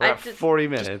sorry. We're I at just 40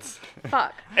 minutes.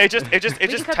 fuck. It just can cut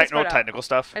this part out. technical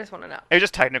stuff. I just want to know. It was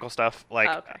just technical stuff. Like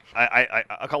Oh, okay. I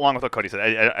along with what Cody said,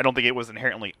 I don't think it was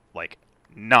inherently like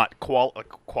not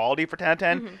quality for 10 out of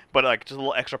 10, Mm-hmm. but like just a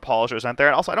little extra polish was not there.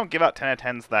 And also, I don't give out 10 out of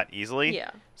 10s that easily.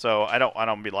 Yeah. So I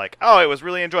don't be like, oh, it was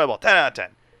really enjoyable, 10 out of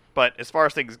 10. But as far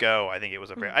as things go, I think it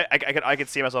was a very. I could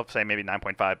see myself saying maybe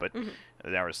 9.5, but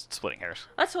now we're splitting hairs.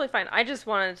 That's totally fine. I just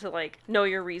wanted to like know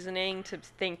your reasoning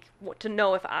to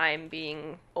know if I'm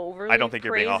being overly I don't think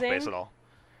you're being off praising. base at all.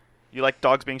 You like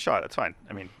dogs being shot. That's fine.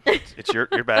 I mean, it's your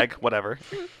bag, whatever.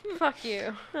 Fuck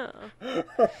you. Oh.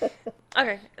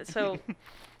 Okay, so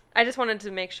I just wanted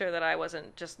to make sure that I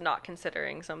wasn't just not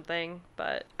considering something,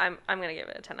 but I'm gonna give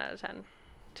it a 10 out of 10.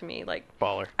 To me, like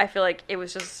Baller. I feel like it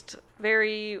was just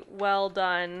very well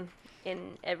done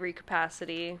in every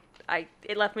capacity.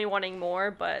 It left me wanting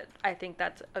more, but I think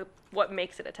that's what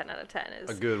makes it a 10 out of 10 is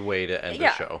A good way to end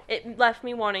yeah, the show. it left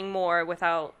me wanting more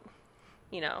without,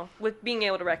 with being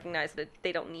able to recognize that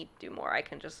they don't need to do more. I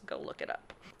can just go look it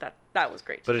up. That was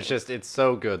great. But it's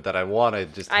so good that I want to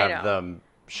just I have know. them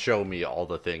show me all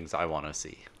the things I want to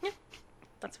see.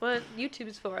 That's what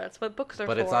YouTube's for. That's what books are for.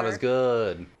 But it's not as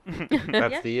good.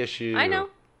 That's Yeah. the issue. I know,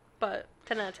 but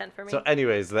 10 out of 10 for me. So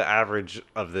anyways, the average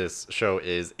of this show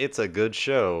is it's a good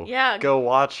show. Yeah. Go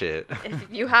watch it. If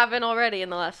you haven't already in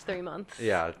the last 3 months.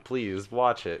 Yeah, please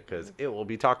watch it because it will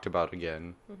be talked about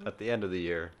again at the end of the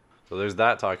year. So there's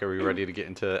that talk. Are we ready to get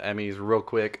into Emmys real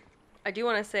quick? I do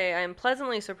want to say I'm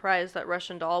pleasantly surprised that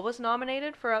Russian Doll was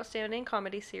nominated for Outstanding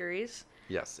Comedy Series.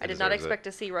 Yes. I it did not deserves it. expect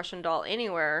to see Russian Doll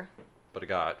anywhere. But it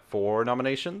got 4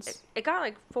 nominations. It got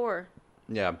like 4.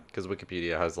 Yeah, because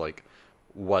Wikipedia has like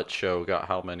what show got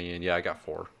how many, and yeah, I got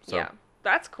 4. So Yeah,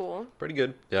 that's cool. pretty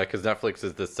good. Yeah, because Netflix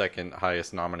is the second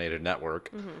highest nominated network,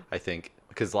 I think.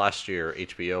 Because last year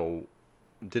HBO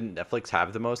didn't Netflix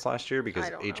have the most last year because I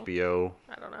don't know. HBO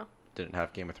I don't know. didn't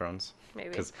have Game of Thrones. Maybe.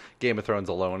 Because Game of Thrones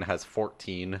alone has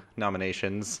 14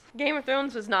 nominations. Game of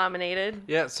Thrones was nominated.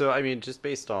 Yeah, so I mean, just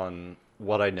based on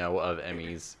what I know of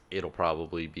Emmys, it'll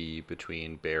probably be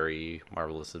between Barry,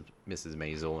 Marvelous Mrs.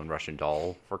 Maisel, and Russian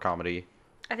Doll for comedy.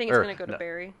 I think it's Or, going to go to no.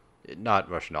 Barry. Not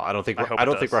Russian Doll. I don't think. I hope I it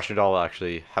don't think does. Russian Doll will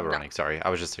actually have a No. running. Sorry, I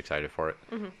was just excited for it.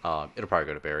 It'll probably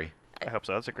go to Barry. I hope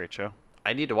so. That's a great show.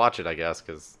 I need to watch it, I guess,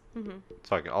 because it's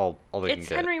fucking all they It's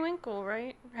can get. Henry Winkle,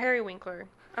 right? Harry Winkler.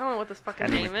 I don't know what this fucking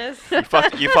name is. You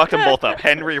fucked them both up.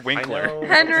 Henry Winkler. know.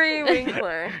 Henry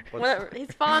Winkler. What's- Whatever. He's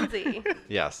Fonzie.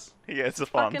 Yes, Yeah, it's the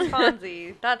Fucking Fonz.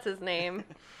 Fonzie. That's his name.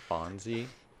 Fonzie.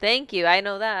 Thank you. I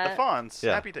know The that. Fonz.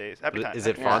 Yeah. Happy days. Happy times. Is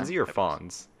it Happy times. Fonzie or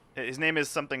Fonz? His name is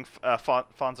something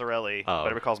Fonzarelli. Oh. But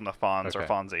everybody calls him the Fonz or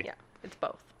Okay. Fonzie. Yeah, it's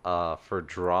both. For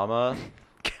drama,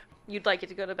 You'd like it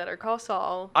to go to Better Call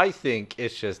Saul. I think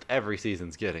it's just every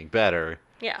season's getting better.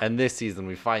 Yeah. And this season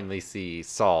we finally see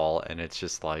Saul, and it's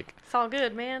just like It's all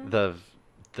good, man. the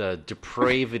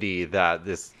depravity that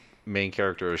this main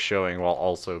character is showing while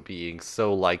also being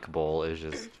so likable is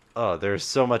just there's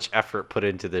so much effort put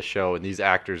into this show, and these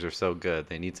actors are so good.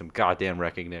 They need some goddamn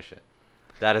recognition.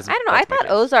 That is. I don't know. I that's my thought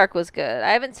case. Ozark was good.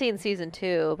 I haven't seen season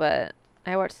 2, but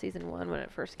I watched season 1 when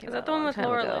it first came Is out. that the a one long with time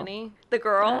Laura ago. Linney? The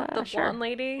girl? The Sure. blonde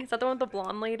lady? Is that the one with the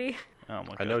blonde lady? Oh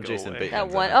my I know God, go Jason away. Bateman. That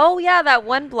Hands one in it. oh yeah, that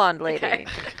one blonde lady. Okay.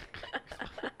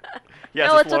 Yeah,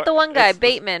 No, it's with the one guy, it's-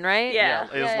 Bateman, right? Yeah.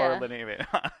 It was Laura Linney.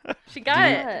 She got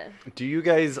it. Do you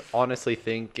guys honestly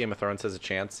think Game of Thrones has a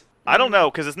chance? I don't know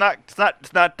because it's not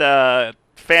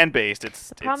fan based.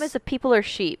 The problem is the people are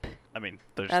sheep. I mean,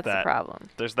 there's That's that. the problem.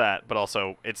 There's that, but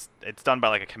also it's done by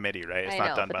like a committee, right? It's I not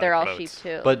know, done but by they're all votes. sheep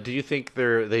too. But do you think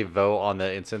they vote on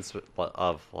the instance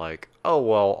of like, oh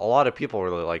well, a lot of people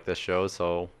really like this show,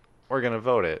 so we're gonna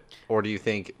vote it, or do you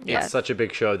think Yes. it's such a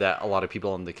big show that a lot of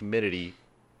people in the committee,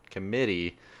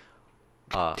 Committee.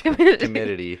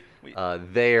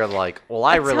 they are like, well,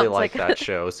 I That really sounds like like that a-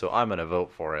 show, so I'm gonna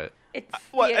vote for it. It's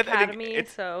Well, the I think Academy,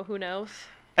 it's- so who knows?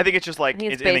 I think it's just like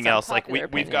think it's it's anything based on else. Like popular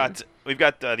we've opinion.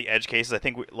 got the edge cases. I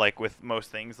think like with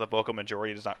most things, the vocal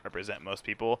majority does not represent most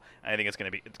people. And I think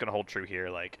it's gonna hold true here.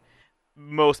 Like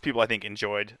most people, I think,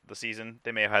 enjoyed the season.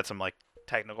 They may have had some like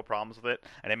technical problems with it,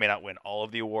 and it may not win all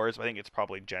of the awards. But I think it's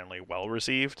probably generally well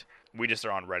received. We just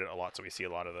are on Reddit a lot, so we see a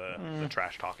lot of the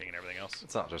trash talking and everything else.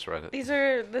 It's not just Reddit. These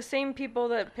are the same people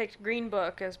that picked Green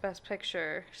Book as Best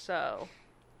Picture, so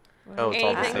Oh, it's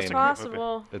all the anything's same.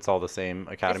 possible. It's all the same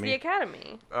It's Academy. the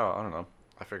Academy. Oh, I don't know.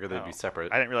 I figured they'd Oh. be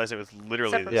separate. I didn't realize it was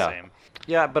literally Separate. the Yeah. same.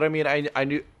 Yeah, but I mean,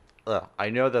 I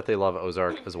know that they love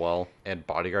Ozark as well, and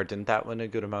Bodyguard. Didn't that win a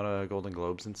good amount of Golden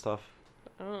Globes and stuff?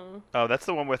 Oh. Oh, that's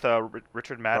the one with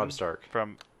Richard Madden. Rob Stark.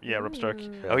 From Rob Stark.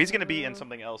 Oh, he's gonna be in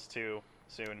something else too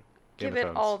soon. Give Game of it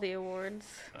Thrones. all the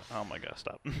awards. Oh my god,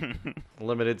 stop.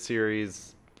 Limited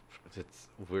series.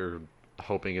 We're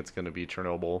hoping it's going to be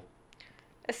Chernobyl.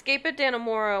 Escape at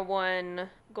Dannemora won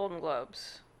Golden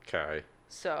Globes, Okay.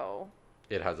 so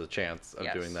It has a chance of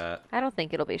Yes. doing that. I don't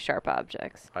think it'll be Sharp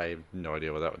Objects. I have no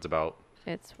idea what that one's about.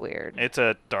 It's weird. It's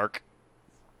a dark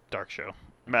show.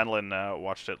 Madeline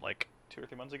watched it like 2 or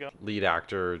 3 months ago. Lead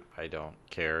actor, I don't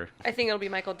care. I think it'll be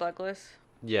Michael Douglas.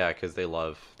 Yeah, because they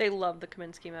love. They love the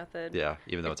Kaminsky method. Yeah,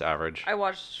 even though it's average. I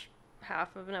watched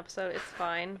half of an episode. It's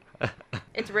fine.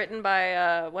 It's written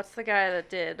by what's the guy that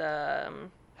did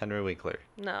Henry Winkler.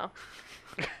 no.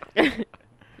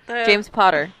 James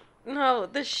Potter. No,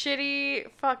 the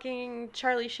shitty fucking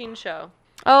Charlie Sheen show.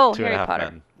 Oh, Two and Harry a Half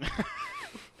Potter. Men.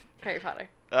 Harry Potter.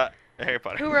 Harry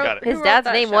Potter. Who wrote- Got it. who His wrote dad's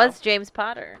that name show? was James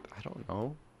Potter. I don't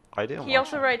know. I didn't. He watch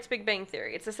also it. writes Big Bang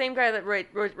Theory. It's the same guy that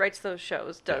writes those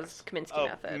shows, does Kaminsky Oh,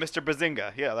 method. Mr.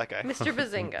 Bazinga. Yeah, that guy. Mr.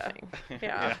 Bazinga.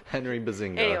 Yeah. Henry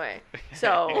Bazinga. Anyway,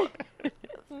 so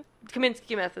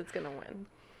Kaminsky method's gonna win.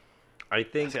 I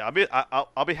think. So, yeah,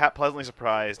 I'll be pleasantly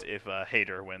surprised if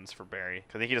Hader wins for Barry,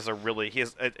 because I think he does a really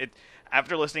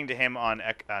after listening to him on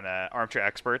Armchair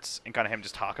Experts and kind of him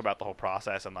just talk about the whole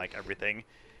process and like everything,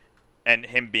 and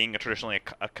him being traditionally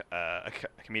a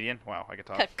comedian. Wow, I can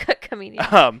talk. Comedian.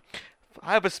 I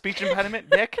have a speech impediment,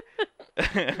 Nick.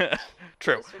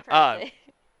 True.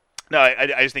 No,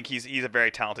 I just think he's a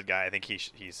very talented guy. I think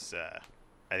he's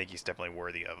definitely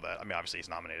worthy of that. I mean, obviously he's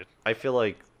nominated. I feel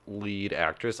like lead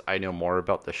actress. I know more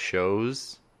about the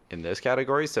shows in this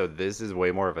category, so this is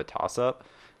way more of a toss-up.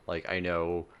 Like I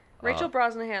know. Rachel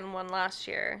Brosnahan won last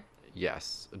year.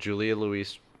 Yes, Julia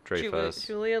Louis-Dreyfus.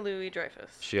 Julia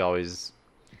Louis-Dreyfus. She always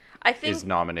I think is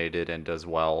nominated and does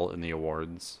well in the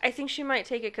awards. I think she might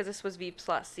take it because this was Veep's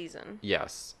last season.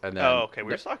 Yes, and then Oh, okay. We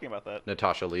were just talking about that.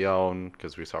 Natasha Lyonne,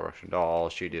 because we saw Russian Doll.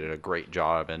 She did a great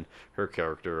job, and her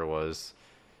character was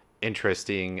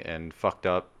interesting and fucked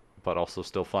up, but also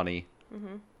still funny.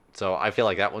 Mm-hmm. So I feel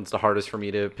like that one's the hardest for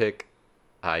me to pick.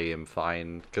 I am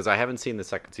fine because I haven't seen the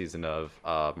second season of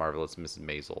Marvelous Mrs.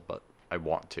 Maisel, but I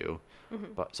want to.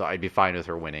 Mm-hmm. But so I'd be fine with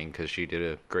her winning because she did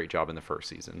a great job in the first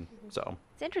season. So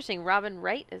It's interesting. Robin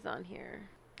Wright is on here.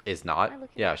 is not. Am I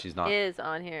looking Yeah, at- she's not. Is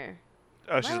on here.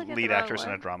 Oh, Am I she's looking at the lead wrong actress in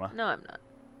one? a drama. No, I'm not.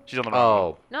 She's on the wrong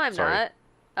one. Oh, No, I'm sorry. not.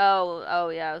 Oh,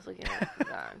 yeah. I was looking at.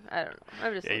 I don't know.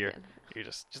 I'm just Yeah, looking. you're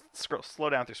just slow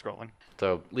down through scrolling.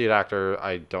 So lead actor,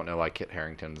 I don't know why Kit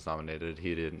Harington's nominated.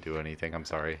 He didn't do anything. I'm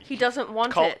sorry. He doesn't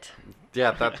want Call- it.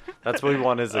 Yeah, that's what we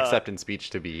want his acceptance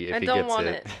speech to be if I he don't gets want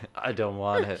it. it. I don't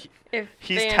want it. If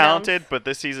He's they talented, announce- but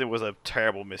this season was a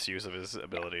terrible misuse of his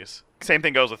abilities. Same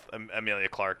thing goes with Amelia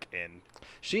Clark in.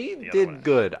 She other did one.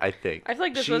 good, I think. I feel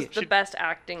like this was the best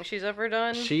acting she's ever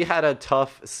done. She had a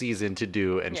tough season to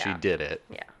do, and she Yeah. did it.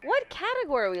 Yeah. What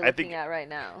category are we I looking think- at right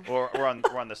now? We're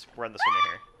on this winner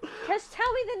here. Just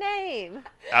tell me the name.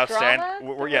 Outstanding.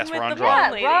 Drama? We're yes, The we're one on with the drama.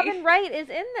 blonde Yeah, lady. Robin Wright is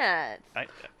in that.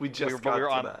 We just we got were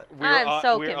to on. that. We were I'm on,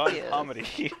 so we were on confused.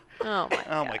 comedy. Oh my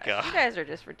Oh my gosh. God. You guys are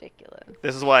just ridiculous.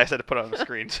 This is why I said to put it on the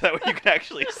screen so that way you can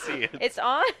actually see it. It's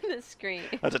on the screen.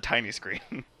 That's a tiny screen.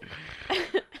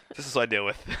 This is what I deal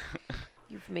with.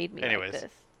 You've made me Anyways. like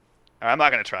this. I'm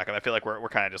not gonna track them. I feel like we're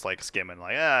kind of just like skimming,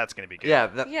 like it's gonna be good. Yeah,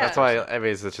 Yeah. that's why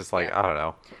everybody's just like, Yeah. I don't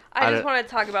know. I just don't- want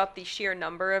to talk about the sheer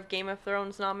number of Game of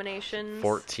Thrones nominations.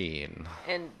 14.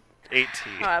 And 18.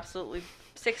 absolutely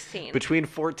 16. Between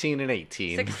 14 and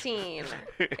 18. 16.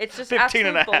 It's just 15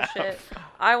 and absolute a half. bullshit.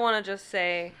 I want to just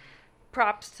say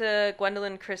props to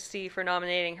Gwendolyn Christie for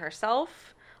nominating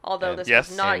herself, although And- this Yes.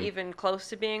 was not And- even close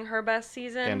to being her best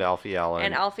season. And Alfie Allen.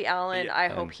 And Alfie Allen, Yeah. I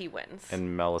hope And- he wins.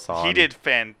 And Melisandre. He did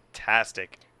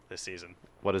fantastic this season.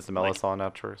 what is the Melisandre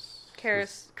actress?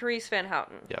 Carice Van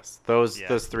Houten. Yes, those Yeah.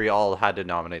 those three all had to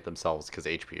nominate themselves because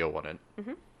HBO won it.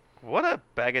 What a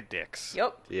bag of dicks.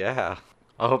 Yep. Yeah,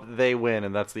 I hope they win,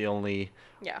 and that's the only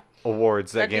Yeah.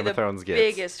 awards that That'd Game be of Thrones the gets.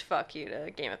 biggest fuck you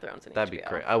to Game of Thrones and That'd be HBO.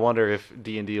 great. I wonder if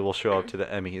D&D will show up to the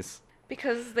Emmys.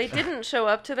 Because they didn't show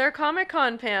up to their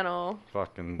Comic-Con panel.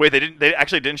 Fucking Wait, they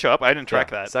actually didn't show up? I didn't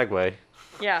track yeah, that. Segue.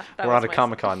 Yeah, that We're was on a my-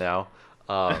 Comic-Con now.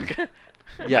 Matt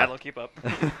Yeah, will keep up.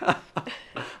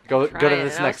 go to Trying,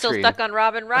 this and I was next still screen. stuck on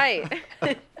Robin Wright. She I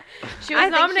was think she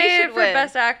nominated should for win.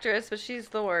 Best Actress, but she's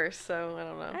the worst, so I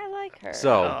don't know. I like her.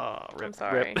 So Oh, rip, I'm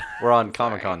sorry. rip. we're on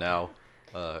Comic-Con now.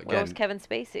 Where Again, was Kevin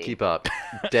Spacey? keep up.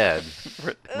 Dead.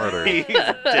 Murdered. He's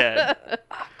dead.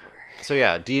 So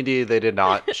yeah, D&D, they did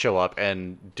not show up.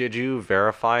 And did you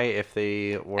verify if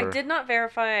they were? I did not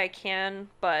verify I can,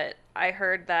 but I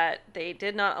heard that they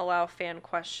did not allow fan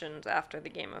questions after the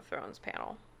Game of Thrones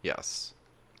panel. Yes.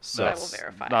 So I will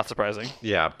verify. Not surprising.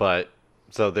 yeah, but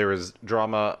so there was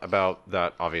drama about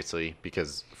that, obviously,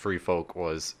 because Free Folk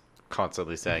was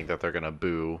constantly saying that they're gonna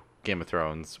boo Game of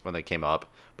Thrones when they came up,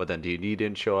 but then D&D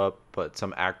didn't show up. But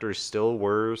some actors still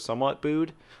were somewhat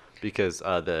booed because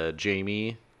the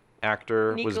Jamie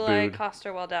actor was Nikolai booed.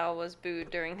 Coster-Waldau was booed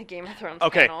during the Game of Thrones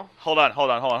Okay, panel. hold on.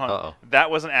 Uh-oh.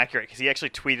 That wasn't accurate because he actually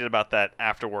tweeted about that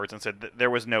afterwards and said that there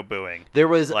was no booing. There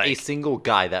was a Like- single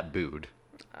guy that booed.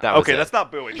 That was Okay, it. that's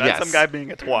not booing. That's Yes. some guy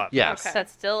being a twat. Yes. Okay.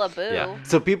 That's still a boo. Yeah.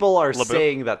 So people are Laboo.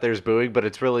 saying that there's booing, but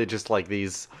it's really just like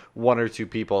these one or two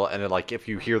people, and then, like if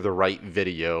you hear the right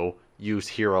video, you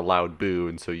hear a loud boo,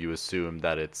 and so you assume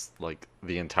that it's like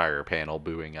the entire panel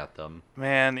booing at them.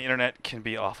 Man, the internet can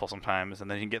be awful sometimes, and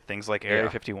then you get things like Area Yeah.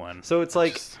 51. So it's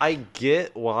like Just- I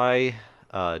get why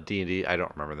D&D. I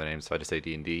don't remember the name, so I just say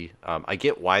D&D. I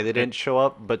get why they didn't show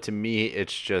up, but to me,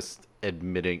 it's just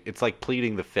admitting. It's like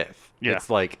pleading the fifth. Yeah. It's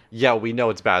like, yeah, we know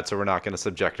it's bad, so we're not going to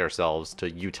subject ourselves to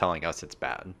you telling us it's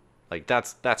bad. Like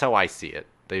that's how I see it.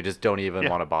 They just don't even Yeah.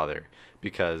 want to bother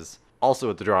because also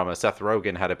with the drama, Seth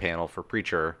Rogen had a panel for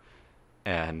Preacher,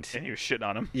 and and he was shitting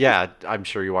on him. yeah, I'm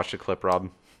sure you watched the clip, Rob.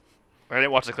 I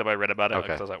didn't watch the clip. I read about it Okay.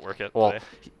 because I was at work yesterday. Well,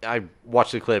 I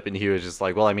watched the clip and he was just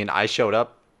like, well, I mean, I showed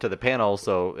up to the panel,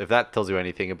 so if that tells you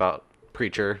anything about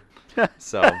Preacher,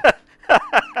 so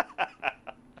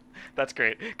That's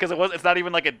great because it's not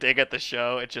even like a dig at the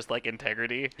show. It's just like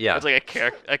integrity. Yeah. It's like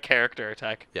a character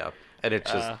attack. yeah, and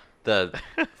it's just Uh. the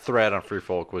thread on Free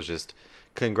Folk was just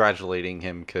congratulating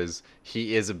him because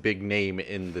he is a big name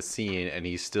in the scene and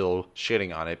he's still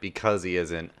shitting on it because he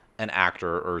isn't an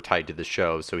actor or tied to the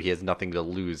show, so he has nothing to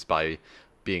lose by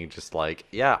being just like,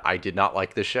 yeah, I did not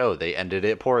like the show. They ended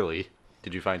it poorly.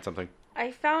 Did you find something?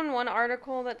 I found one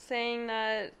article that's saying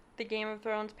that the Game of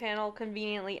Thrones panel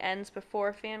conveniently ends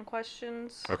before fan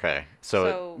questions. Okay, so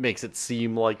So- it makes it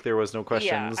seem like there was no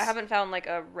questions. Yeah, I haven't found like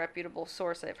a reputable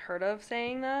source I've heard of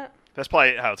saying that. That's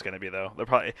probably how it's going to be, though. They're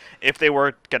probably if they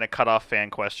were going to cut off fan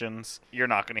questions, you're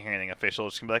not going to hear anything official.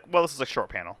 It's going to be like, well, this is a short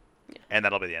panel, and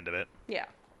that'll be the end of it. Yeah.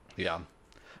 Yeah.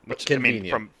 Which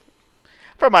Convenient. I mean,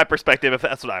 from my perspective, if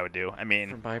that's what I would do. I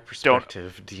mean, From my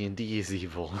perspective, D&D is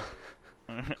evil.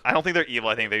 I don't think they're evil.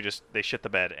 I think they shit the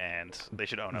bed and they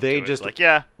should own up They to it. just- Like,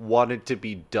 yeah, Wanted to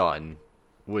be done,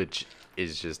 which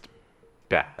is just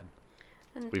bad.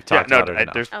 And We've yeah, talked no, about it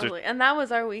enough. Absolutely. And that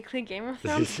was our weekly Game of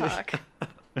Thrones talk.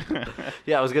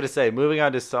 Yeah, I was going to say, moving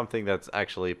on to something that's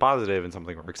actually positive and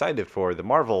something we're excited for, the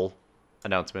Marvel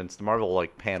announcements, the Marvel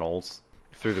like panels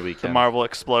through the the weekend. Marvel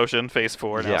Explosion Phase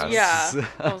 4. Yeah. Yeah.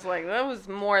 I was like, that was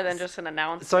more than just an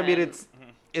announcement. So I mean,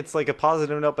 it's like a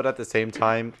positive note, but at the same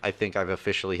time, I think I've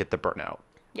officially hit the burnout.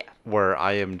 Yeah. Where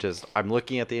I'm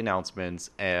looking at the announcements,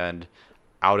 and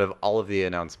out of all of the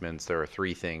announcements, there are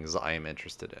three things I am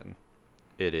interested in.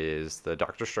 It is the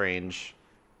Doctor Strange,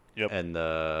 Yep. and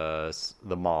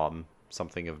the mom,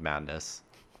 something of madness.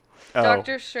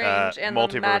 Doctor Strange and the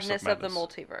Multiverse madness of the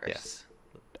multiverse. Yes.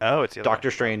 Oh, it's the other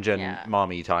Doctor Strange and Yeah.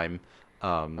 mommy time.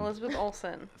 Elizabeth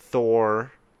Olsen.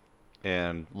 Thor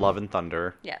and Love and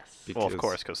Thunder. Yes. one. Well, of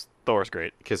course, because Thor's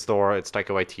great. Because Thor, it's Taika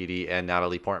Waititi and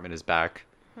Natalie Portman is back.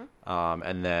 Mm-hmm.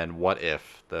 And then What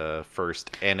If, the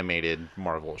first animated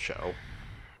Marvel show.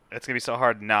 It's gonna be so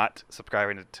hard not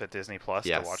subscribing to Disney Plus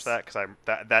Yes. to watch that because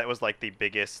that was like the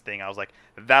biggest thing. I was like,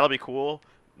 that'll be cool.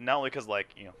 Not only because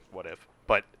what if,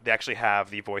 but they actually have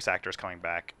the voice actors coming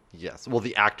back. Yes. Well,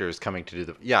 the actors coming to do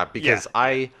the... Yeah, because Yeah.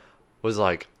 I was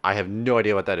like, I have no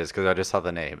idea what that is because I just saw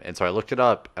the name. And so I looked it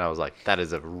up and I was like, that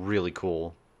is a really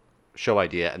cool show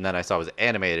idea. And then I saw it was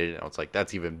animated and I was like,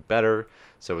 that's even better.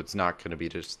 So it's not going to be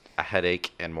just a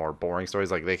headache and more boring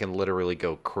stories. Like they can literally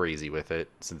go crazy with it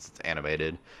since it's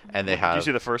animated. And they Did you have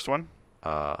see the first one?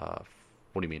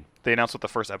 What do you mean? They announced what the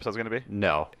first episode's going to be.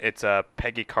 No. It's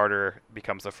Peggy Carter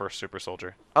becomes the first super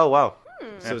soldier. Oh, wow.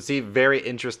 So, see, very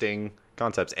interesting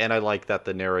concepts. And I like that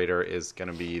the narrator is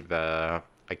going to be I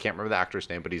can't remember the actor's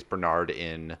name, but he's Bernard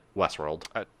in Westworld.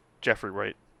 Jeffrey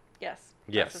Wright. Yes.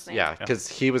 that's Yes, his name. yeah, because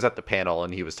he was at the panel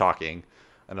and he was talking.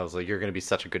 And I was like, you're going to be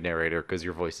such a good narrator because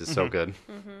your voice is so good.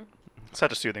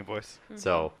 Such a soothing voice.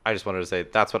 So I just wanted to say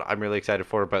that's what I'm really excited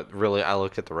for. But really, I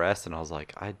looked at the rest and I was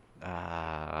like, I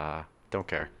don't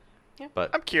care. Yeah.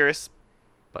 But I'm curious.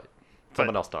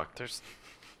 someone else talk. There's.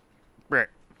 Right.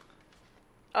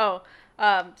 Oh,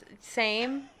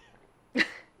 same.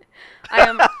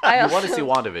 I You want to also- see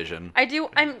WandaVision. I do.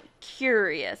 I'm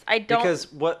curious. I don't.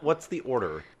 Because what's the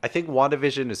order? I think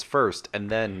WandaVision is first and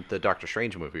then the Doctor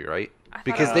Strange movie, right? I thought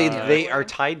Because it they was the they other are way.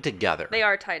 tied together. They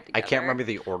are tied together. I can't remember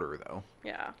the order though.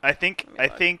 Yeah. I think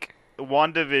Let me look.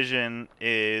 WandaVision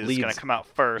is going Leads- to come out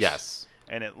first. Yes,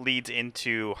 And it leads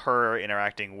into her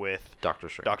interacting with Doctor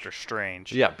Strange. Doctor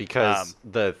Strange. Yeah, because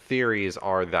the theories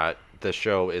are that the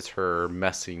show is her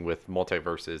messing with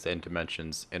multiverses and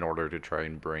dimensions in order to try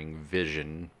and bring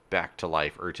Vision back to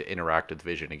life or to interact with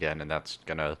Vision again, and that's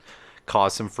gonna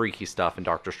cause some freaky stuff, and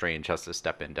Doctor Strange has to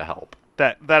step in to help.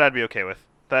 That I'd be okay with.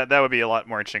 That would be a lot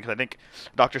more interesting because I think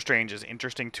Doctor Strange is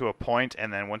interesting to a point,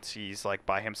 and then once he's like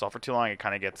by himself for too long, it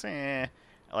kind of gets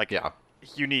like Yeah.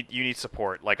 you need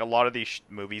support. Like a lot of these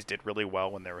movies did really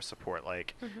well when there was support.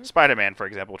 Like Spider-Man, for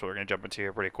example, which we're gonna jump into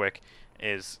here pretty quick,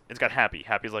 it's got Happy.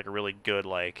 Happy's like a really good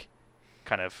like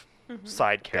kind of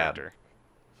side character.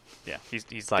 Yeah, he's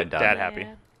Side dad dad. Happy.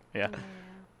 Yeah.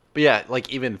 But yeah, like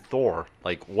even Thor,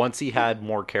 like once he had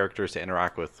more characters to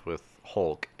interact with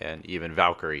Hulk and even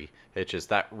Valkyrie, it just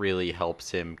that really helps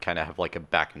him kind of have like a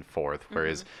back and forth.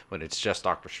 Whereas when it's just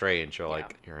Doctor Strange, you're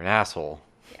like, you're an asshole.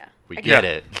 Yeah. We I get Yeah.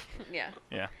 it. Yeah.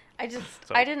 Yeah.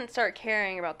 So- I didn't start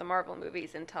caring about the Marvel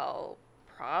movies until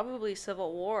probably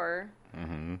Civil War,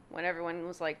 Mm-hmm. when everyone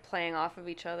was like playing off of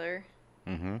each other.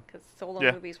 Mm-hmm. Because solo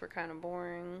Yeah. movies were kind of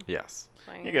boring. Yes.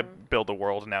 You could build a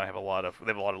world, and now they have a lot of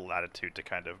latitude to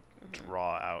kind of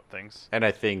draw out things. And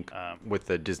I think Um, with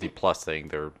the Disney Plus thing,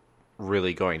 they're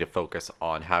really going to focus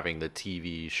on having the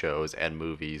TV shows and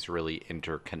movies really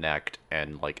interconnect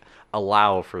and like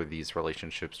allow for these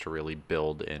relationships to really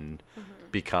build and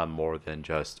become more than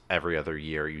just every other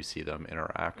year you see them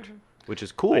interact, which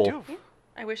is cool. I do.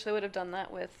 I wish they would have done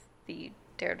that with the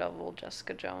Daredevil,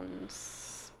 Jessica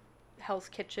Jones, Hell's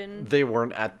Kitchen They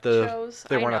weren't at the shows.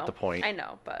 they I weren't know. at the point. I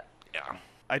know, but Yeah.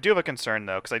 I do have a concern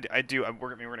though, because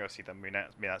we're gonna go see them. We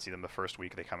may not see them the first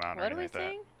week they come out or What are anything we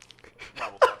like saying? that.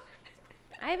 Probably.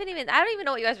 I don't even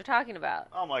know what you guys are talking about.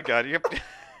 Oh my god!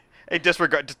 Hey,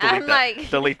 disregard. Just delete I'm that. like-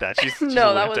 Delete that. She's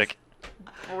No, a that was- lunatic.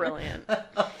 brilliant.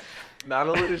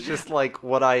 Madeline is just like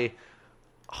what I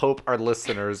hope our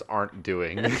listeners aren't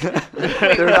doing. They're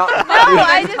not. No,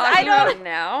 I Talking about don't. it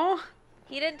now.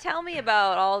 He didn't tell me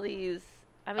about all these.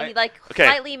 I mean, he okay.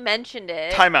 slightly mentioned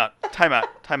it. Time out.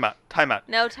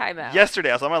 No timeout. Yesterday,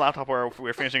 I was on my laptop where we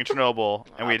were finishing Chernobyl,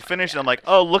 and we had finished, and I'm like,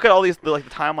 oh, look at all these, the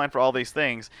timeline for all these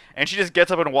things. And she just gets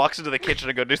up and walks into the kitchen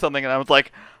to go do something, and I was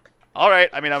like, all right,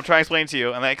 I mean, I'm trying to explain to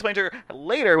you. And I explained to her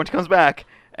later when she comes back,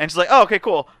 and she's like, oh, okay,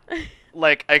 cool.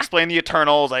 Like, I explained the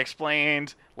Eternals, I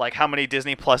explained, like, how many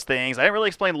Disney Plus things. I didn't really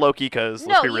explain Loki, because, No,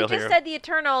 let's be you real just here. said the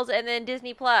Eternals and then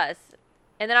Disney Plus.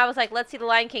 And then I was like, let's see the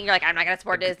Lion King. You're like, I'm not going to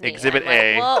support Disney. Exhibit I'm like,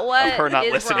 A well, what of her not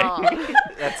is listening. wrong?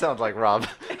 That sounds like Rob.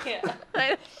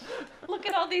 I- Look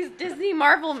at all these Disney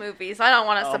Marvel movies. I don't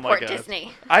want to Oh my support God.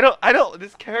 Disney. I don't,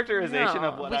 this characterization No,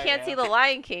 of what we I can't am- see the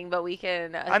Lion King, but we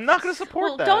can. I'm not going to support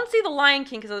Well, that. don't see The Lion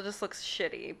King because it just looks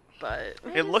shitty. But I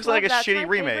It just looks love like a that's shitty my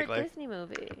remake, favorite like- Disney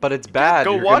movie. But it's bad.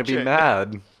 Go You're gonna watch be it.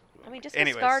 mad. I mean, just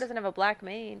Anyways. because Scar doesn't have a black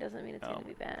mane doesn't mean it's Oh. going to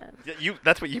be bad.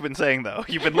 That's what you've been saying, though.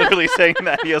 You've been literally saying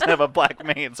that he doesn't have a black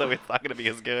mane, so it's not going to be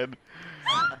as good.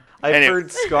 I've Anyway-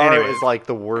 heard Scar anyways. is like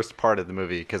the worst part of the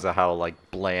movie because of how like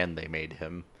bland they made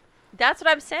him. That's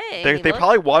what I'm saying. They He they looks-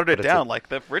 probably watered it But it's down. a- Like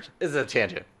the rich. It's a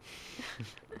tangent.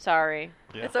 Sorry.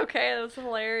 Yeah. it's okay. That was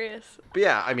hilarious. But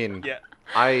yeah, I mean, Yeah.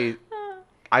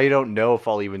 I don't know if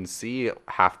I'll even see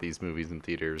half these movies in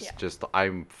theaters. Yeah. Just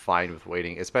I'm fine with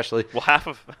waiting, especially.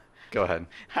 Well, Go ahead.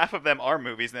 half of them are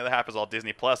movies, and the other half is all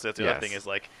Disney Plus. That's the other Yes. thing is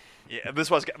like, yeah,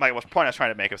 this was my point I was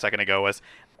trying to make a second ago was,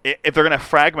 if they're going to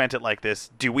fragment it like this,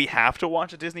 do we have to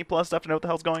watch the Disney Plus stuff to know what the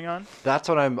hell's going on? That's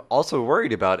what I'm also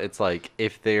worried about. It's like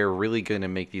if they're really going to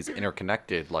make these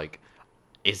interconnected, like,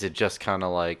 is it just kind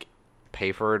of like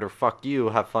pay for it or fuck you,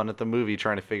 have fun at the movie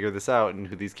trying to figure this out and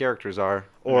who these characters are?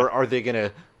 Or are they going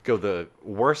to go the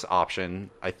worst option,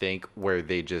 I think, where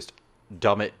they just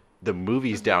dumb the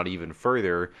movies down even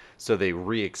further so they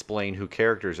re-explain who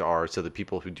characters are so the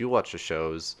people who do watch the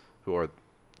shows, who are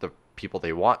people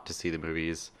they want to see the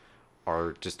movies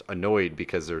are just annoyed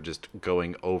because they're just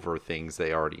going over things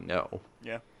they already know.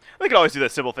 Yeah. They could always do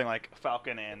that simple thing like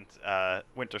Falcon and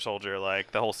Winter Soldier,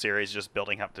 like the whole series just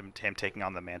building up to him taking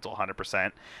on the mantle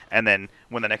 100%. And then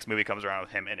when the next movie comes around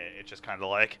with him in it, it's just kind of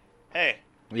like, hey,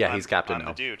 Yeah, he's Captain I'm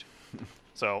now. the dude.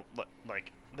 So,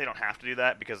 like, they don't have to do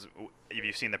that because if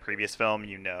you've seen the previous film,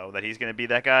 you know that he's going to be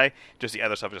that guy. Just the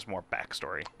other stuff is just more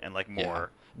backstory and, like, more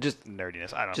Just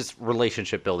nerdiness. I don't know. just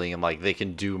relationship building, and like they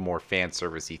can do more fan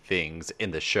servicey things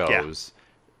in the shows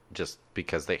just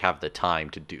because they have the time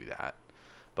to do that.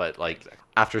 But like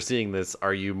after seeing this,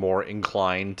 are you more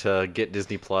inclined to get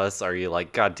Disney Plus? Are you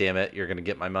like, God damn it, you're gonna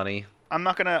get my money? I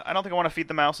don't think I want to feed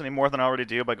the mouse any more than I already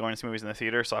do by going to see movies in the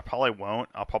theater, so I probably won't.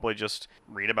 I'll probably just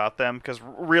read about them, because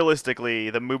realistically,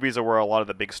 the movies are where a lot of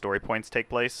the big story points take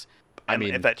place. I And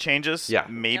mean, if that changes, yeah.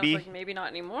 maybe. Sounds like maybe not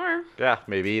anymore. Yeah,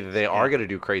 maybe they are gonna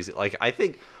do crazy. Like I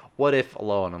think, What If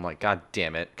alone, I'm like, God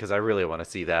damn it, because I really want to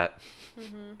see that.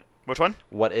 Which one?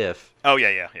 What If? Oh,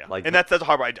 yeah. Like And that's a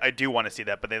hard part. I do want to see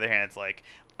that, but on the other hand, it's like,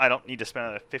 I don't need to spend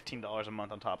another $15 a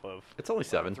month on top of It's only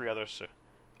 $7. 3 others.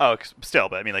 Oh, still,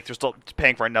 but I mean, like, they're still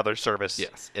paying for another service.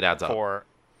 Yes, it adds up. For,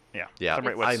 yeah. Yeah,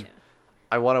 Somebody- what's-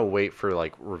 I want to wait for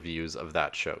like reviews of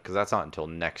that show because that's not until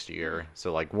next year.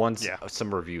 So like once Yeah.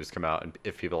 some reviews come out and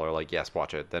if people are like, yes,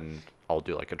 watch it, then I'll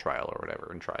do like a trial or whatever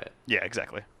and try it. yeah,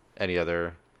 exactly. Any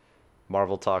other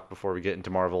Marvel talk before we get into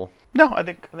Marvel? No, I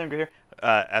think I'm good here.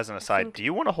 As an aside, do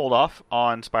you want to hold off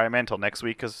on Spider-Man until next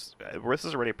week? Because this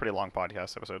is already a pretty long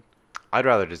podcast episode. I'd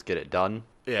rather just get it done.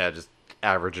 Yeah, just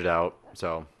average it out.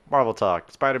 So Marvel talk,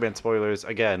 Spider-Man spoilers.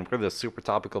 Again, we're the super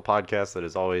topical podcast that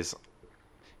is always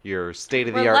your state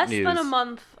of We're the art less news. than a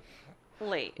month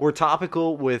late. We're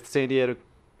topical with San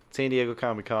Diego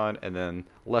Comic-Con, and then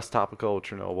less topical with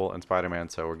Chernobyl and Spider-Man,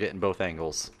 so we're getting both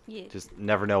angles. Yeah. Just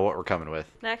never know what we're coming with.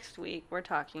 Next week, we're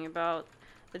talking about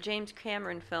the James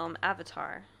Cameron film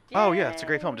Avatar. Oh, yeah, it's a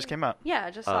great film. Just came out. Yeah, I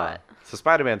just saw it. So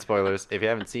Spider-Man spoilers, if you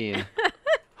haven't seen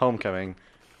Homecoming.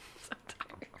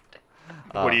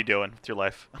 What are you doing with your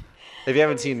life? If you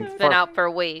haven't seen Been out for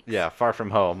weeks. Yeah, Far From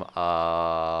Home,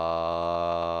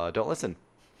 don't listen.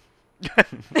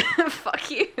 Fuck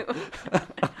you.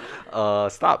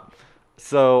 Stop.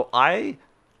 So I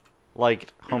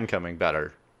liked Homecoming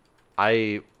better.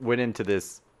 I went into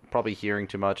this probably hearing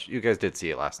too much. You guys did see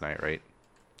it last night, right?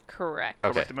 Correct.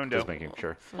 Okay, Correctamundo. just making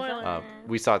sure. Spoiler.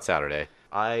 We saw it Saturday.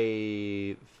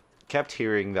 I kept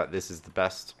hearing that this is the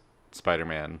best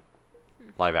Spider-Man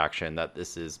live action, that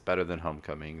this is better than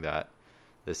Homecoming, that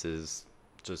this is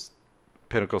just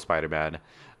pinnacle Spider-Man,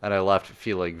 and I left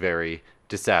feeling very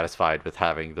dissatisfied with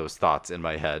having those thoughts in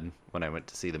my head when I went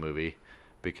to see the movie,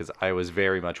 because I was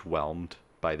very much whelmed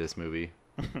by this movie.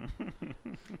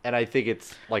 And I think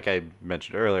it's, like I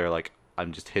mentioned earlier, like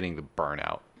I'm just hitting the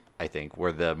burnout, I think,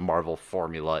 where the Marvel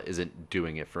formula isn't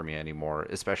doing it for me anymore,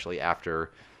 especially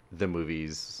after the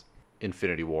movies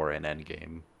Infinity War and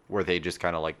Endgame, where they just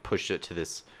kind of like pushed it to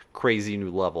this crazy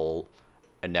new level,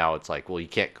 and now it's like, well, you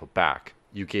can't go back.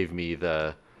 You gave me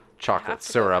the chocolate to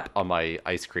go syrup back. on my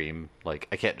ice cream. Like,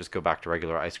 I can't just go back to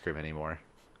regular ice cream anymore.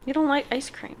 You don't like ice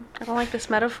cream. I don't like this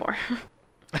metaphor.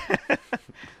 Why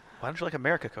don't you like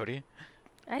America, Cody?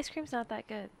 Ice cream's not that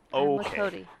good. I'm with Okay.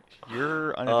 Cody.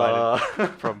 You're uninvited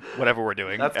from whatever we're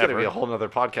doing. That's going to ever. be a whole nother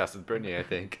podcast with Brittany, I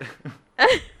think.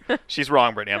 She's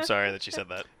wrong, Brittany. I'm sorry that she said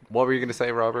that. What were you going to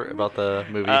say, Robert, about the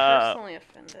movie? Personally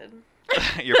offended.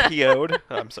 You're PO'd.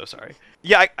 I'm so sorry.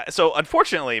 Yeah, so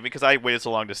unfortunately, because I waited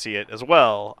so long to see it as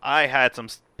well, I had some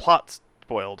plot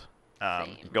spoiled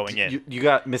Same. going in. You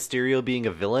got Mysterio being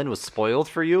a villain was spoiled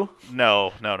for you?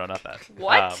 No, not that.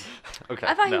 What? Okay.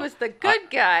 I thought he no. was the good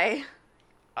guy.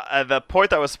 The point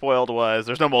that was spoiled was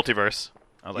there's no multiverse.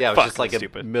 I was like, Yeah, it was fuck, just like that's a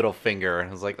stupid. middle finger.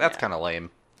 I was like, that's Yeah. kind of lame.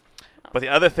 But the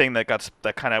other thing that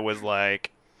kind of was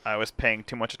like I was paying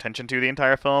too much attention to the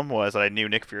entire film was that I knew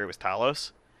Nick Fury was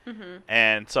Talos.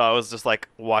 And so I was just like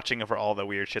watching for all the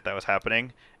weird shit that was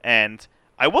happening. And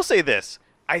I will say this: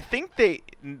 I think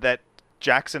that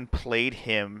Jackson played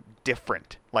him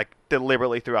different, like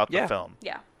deliberately throughout Yeah. the film.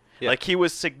 Yeah. Yeah. Like he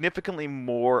was significantly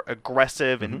more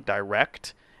aggressive and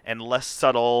direct, and less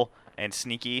subtle and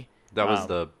sneaky. That was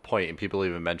the point, and people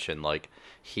even mentioned like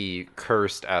he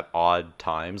cursed at odd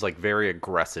times, like very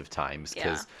aggressive times,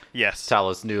 because Yes.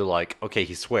 Talos knew like, okay,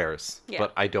 he swears, Yeah.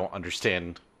 but I don't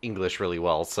understand English really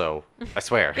well, so I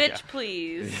swear. Bitch,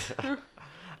 please. And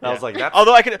I was like, that's.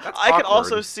 Although I could awkward.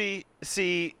 also see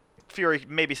Fury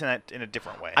maybe saying that in a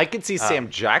different way. I could see Sam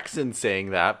Jackson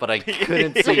saying that, but I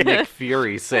couldn't see Nick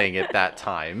Fury saying it that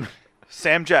time.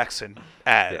 Sam Jackson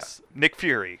as Nick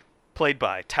Fury, played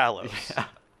by Talos.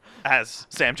 as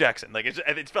Sam Jackson. Like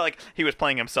it felt like he was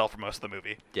playing himself for most of the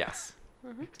movie. Yes.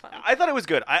 It's fun. I thought it was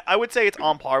good. I would say it's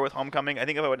on par with Homecoming. I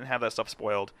think if I wouldn't have that stuff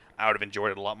spoiled, I would have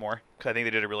enjoyed it a lot more. Because I think they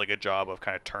did a really good job of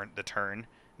kind of the turn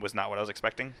was not what I was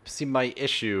expecting. See, my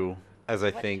issue, as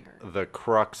I think the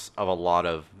crux of a lot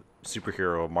of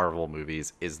superhero Marvel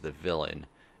movies, is the villain.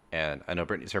 And I know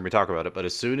Brittany's heard me talk about it, but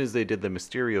as soon as they did the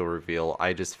Mysterio reveal,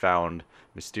 I just found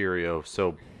Mysterio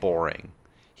so boring.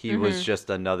 He was just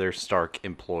another Stark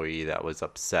employee that was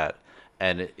upset.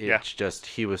 And it's just,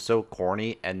 he was so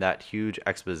corny, and that huge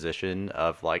exposition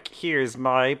of, like, here's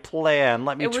my plan,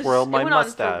 let me twirl my it went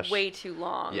mustache. on for way too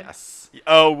long. Yes.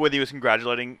 Oh, when he was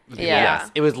congratulating the people. Yeah.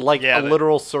 Yes. It was like Yeah, a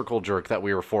literal circle jerk that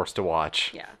we were forced to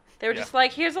watch. Yeah. They were just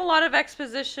like, here's a lot of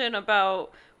exposition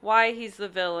about why he's the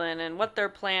villain and what their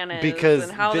plan is Because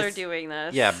and how they're this- doing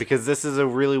this. Yeah, because this is a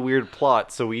really weird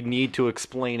plot, so we need to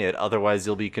explain it, otherwise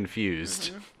you'll be confused.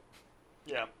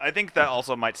 Yeah, I think that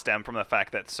also might stem from the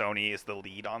fact that Sony is the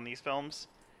lead on these films,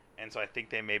 and so I think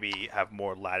they maybe have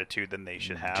more latitude than they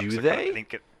should have. Do So they? I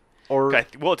think Or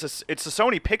well, it's a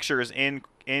Sony Pictures in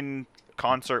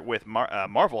concert with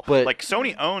Marvel. But- like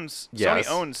Sony owns Yes.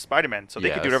 Spider-Man, so they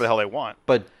can do Yes. whatever the hell they want.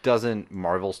 but doesn't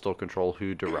Marvel still control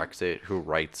who directs it, who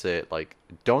writes it? Like,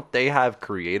 don't they have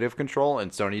creative control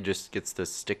and Sony just gets to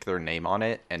stick their name on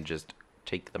it and just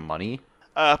take the money?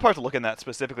 I'll probably have to look in that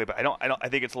specifically, but I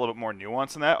think it's a little bit more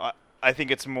nuanced than that. I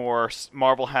think it's more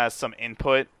Marvel has some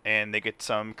input and they get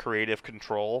some creative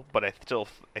control, but I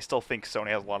still think Sony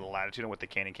has a lot of latitude on what they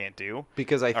can and can't do.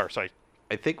 Because I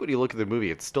think when you look at the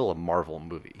movie, it's still a Marvel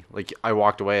movie. Like, I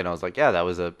walked away and I was like, yeah, that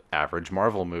was a average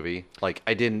Marvel movie. Like,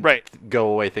 I didn't go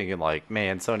away thinking like,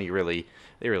 man, Sony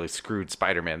really screwed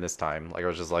Spider-Man this time. Like, I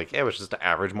was just like, it was just an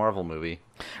average Marvel movie.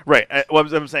 Right.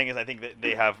 What I'm saying is I think that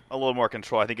they have a little more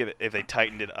control. I think if they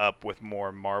tightened it up with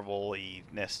more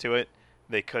Marvel-y-ness to it,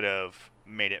 they could have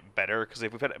made it better. Because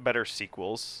if we've had better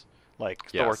sequels, like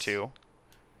Thor Yes. 2,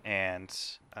 and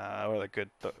what are the good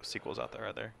sequels out there?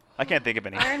 Are there? I can't think of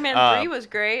any. Iron Man 3 was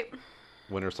great.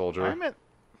 Winter Soldier. Iron Man,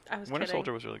 I was Winter kidding.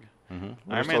 Soldier was really good.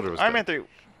 Mm-hmm. Iron Man 3,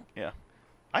 yeah.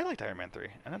 I liked Iron Man 3.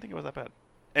 I don't think it was that bad.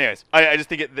 Anyways, I just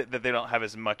think that they don't have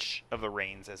as much of the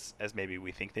reins as maybe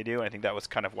we think they do. And I think that was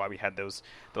kind of why we had those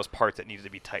parts that needed to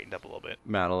be tightened up a little bit.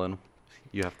 Madeline,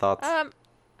 you have thoughts? I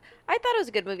thought it was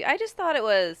a good movie. I just thought it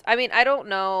was. I mean, I don't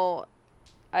know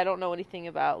anything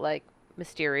about like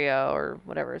Mysterio or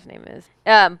whatever his name is.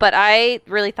 But I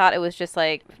really thought it was just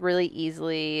like really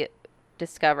easily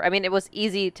discover. I mean, it was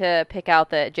easy to pick out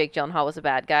that Jake Gyllenhaal was a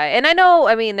bad guy. And I know,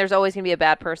 I mean, there's always gonna be a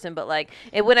bad person, but like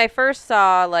when I first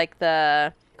saw like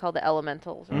called the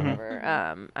Elementals or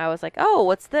whatever, I was like, oh,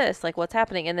 what's this? Like, what's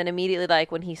happening? And then immediately,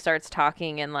 like when he starts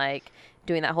talking and like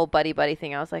doing that whole buddy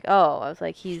thing, I was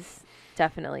like, he's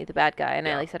definitely the bad guy. And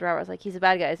I like said to Robert, I was like, he's a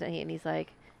bad guy, isn't he? And he's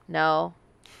like, no.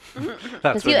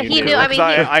 That's he- what he you knew- I mean,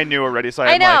 I knew already, so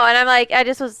I I'm know, like, and I'm like,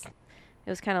 it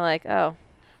was kind of like, oh,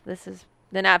 this is.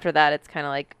 Then after that, it's kind of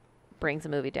like brings the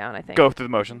movie down, I think. go through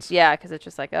the motions. Yeah, because it's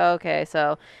just like, oh, okay,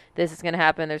 so this is gonna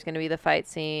happen. There's gonna be the fight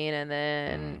scene, and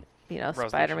then Resolution.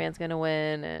 Spider-Man's gonna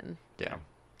win, and Yeah.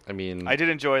 I mean, I did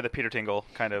enjoy the Peter Tingle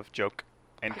kind of joke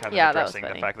and kind of Yeah, that was addressing the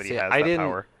funny. fact that he see, has I that didn't.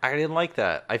 power. I didn't like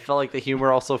that. I felt like the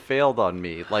humor also failed on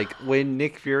me. Like when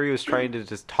Nick Fury was trying to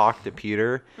just talk to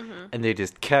Peter, and they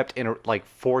just kept like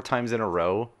 4 times in a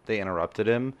row they interrupted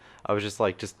him. I was just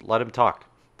like, just let him talk.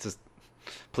 Just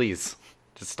please,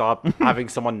 just stop having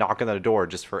someone knock on the door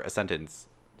just for a sentence.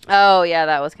 oh yeah,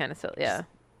 that was kind of silly. Yeah,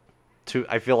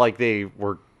 I feel like they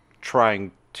were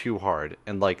trying too hard,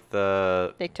 and like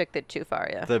they took it too far.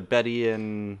 Yeah, the Betty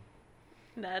and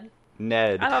Ned.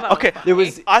 Ned. I thought that Okay, was There funny.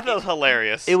 was I thought it was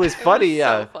hilarious. it was funny, so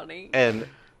yeah, funny. and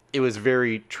it was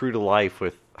very true to life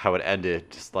with how it ended.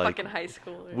 Just like Fucking high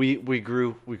school. we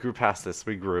grew past this.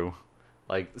 We grew.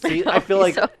 Like, see, I feel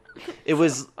like so it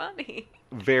was funny.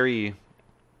 very.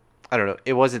 I don't know.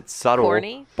 It wasn't subtle,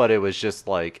 Corny? but it was just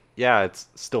like, yeah, it's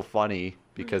still funny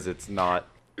because it's not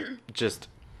just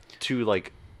too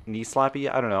like knee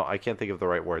slappy. I don't know. I can't think of the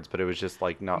right words, but it was just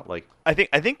like not like. I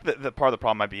think that the part of the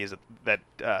problem might be is that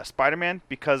Spider-Man,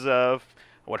 because of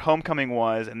what Homecoming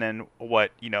was, and then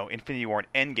what Infinity War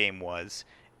and Endgame was,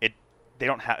 it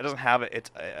doesn't have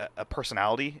a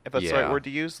personality, if that's the right Yeah. word to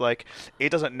use. Like, it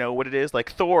doesn't know what it is.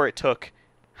 Like Thor, it took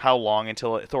how long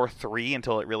until Thor 3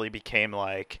 until it really became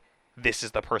like this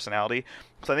is the personality.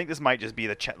 So I think this might just be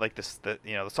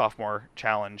the sophomore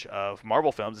challenge of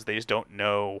Marvel films is they just don't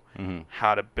know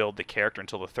how to build the character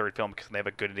until the third film because they have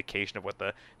a good indication of what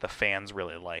the fans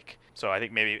really like. So I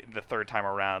think maybe the third time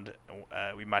around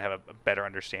we might have a better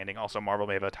understanding. Also, Marvel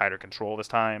may have a tighter control this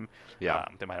time. Yeah.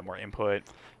 They might have more input.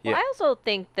 Well, Yeah. I also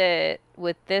think that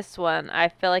with this one, I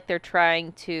feel like they're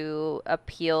trying to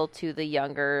appeal to the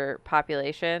younger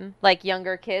population, like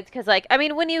younger kids. Because, like, I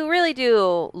mean, when you really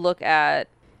do look at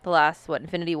the last,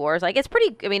 Infinity Wars, like, it's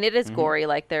pretty, I mean, it is gory.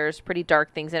 Like, there's pretty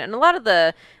dark things in it. And a lot of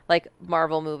the, like,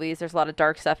 Marvel movies, there's a lot of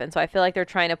dark stuff. And so I feel like they're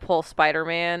trying to pull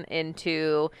Spider-Man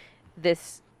into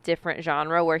this different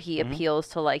genre where he appeals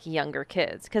to like younger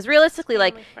kids because realistically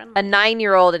like a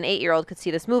 9-year-old and 8-year-old could see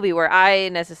this movie where I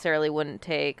necessarily wouldn't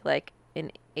take like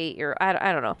an 8-year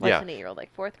I don't know what's an 8-year-old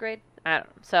like 4th grade I don't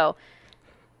know so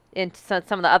in some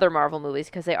of the other Marvel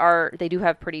movies because they do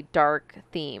have pretty dark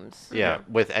themes. Yeah,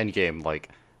 with Endgame, like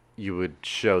you would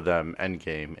show them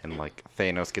Endgame and like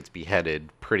Thanos gets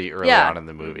beheaded pretty early on in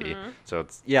the movie. So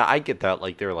it's I get that.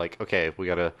 Like they're like, okay, we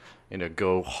gotta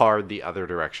go hard the other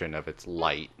direction of its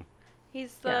light.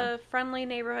 He's the friendly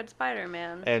neighborhood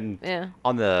Spider-Man. And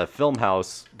on the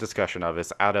Filmhouse discussion of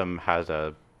this, Adam has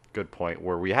a good point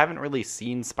where we haven't really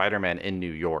seen Spider-Man in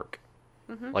New York.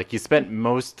 Like he spent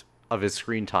most of his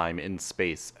screen time in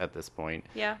space at this point.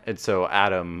 Yeah. And so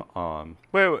Adam,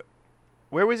 Wait,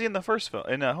 where was he in the first film?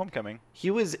 In Homecoming?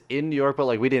 he was in New York, but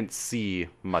like we didn't see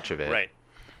much of it. Right.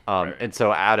 And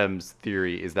so Adam's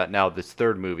theory is that now this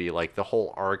third movie, like the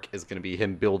whole arc is going to be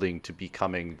him building to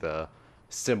becoming the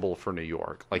symbol for New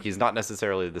York. Like he's not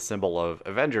necessarily the symbol of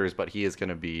Avengers, but he is going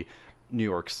to be New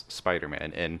York's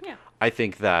Spider-Man. And I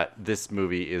think that this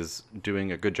movie is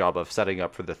doing a good job of setting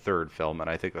up for the third film. And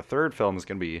I think the third film is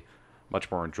going to be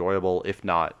much more enjoyable, if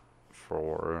not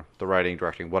for the writing,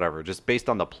 directing, whatever, just based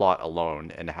on the plot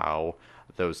alone and how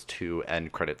those two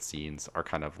end credit scenes are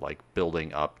kind of like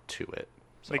building up to it.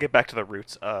 So they get back to the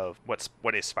roots of what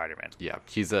is Spider-Man. Yeah,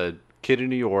 he's a kid in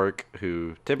New York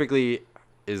who typically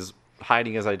is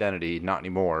hiding his identity, not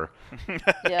anymore,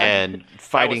 and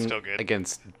fighting still good.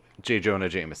 against J. Jonah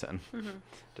Jameson.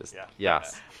 Just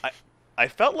yes. I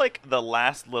felt like the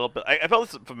last little bit. I felt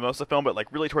this for most of the film, but like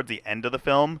really towards the end of the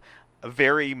film,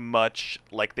 very much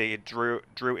like they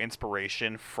drew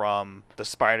inspiration from the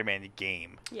Spider-Man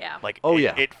game. Yeah. Like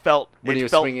it felt when he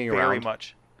was felt swinging very around.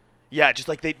 much. Yeah, just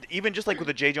like they even just like with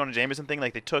the J. Jonah Jameson thing,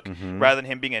 like they took rather than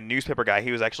him being a newspaper guy,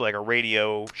 he was actually like a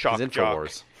radio shock He's jock.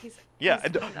 Infowars. Yeah,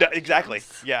 exactly.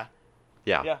 Yeah.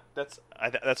 Yeah. Yeah,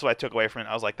 that's what I took away from it.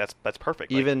 I was like, that's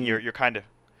perfect. Even like, you're kind of.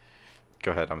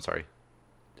 Go ahead. I'm sorry.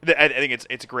 I think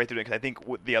it's great to do because I think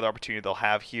the other opportunity they'll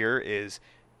have here is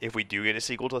if we do get a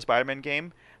sequel to the Spider-Man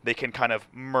game, they can kind of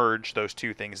merge those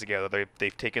two things together.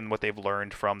 They've taken what they've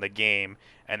learned from the game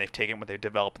and they've taken what they've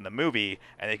developed in the movie,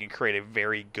 and they can create a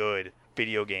very good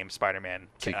video game Spider-Man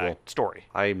sequel story.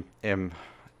 I am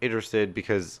interested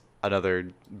because another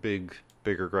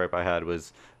bigger gripe I had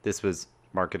was this was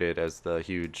marketed as the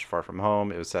huge Far From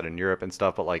Home. It was set in Europe and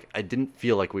stuff, but like I didn't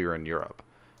feel like we were in Europe.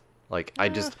 Like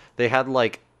they had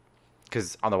like,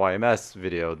 because on the YMS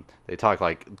video they talk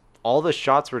like all the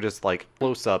shots were just like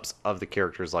close-ups of the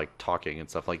characters like talking and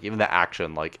stuff. Like even the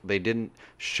action, like they didn't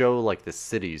show like the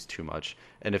cities too much.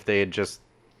 And if they had just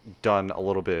done a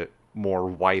little bit more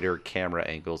wider camera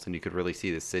angles and you could really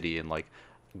see the city and like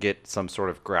get some sort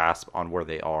of grasp on where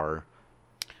they are,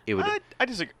 it would. I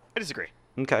disagree.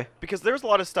 Okay. Because there's a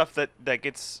lot of stuff that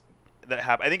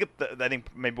happened. I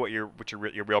think maybe what your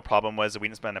real problem was that we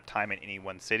didn't spend enough time in any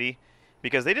one city,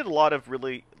 because they did a lot of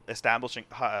really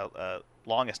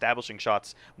long establishing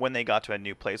shots when they got to a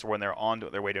new place or when they're on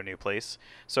their way to a new place.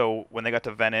 So when they got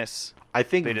to Venice, I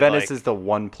think Venice is the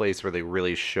one place where they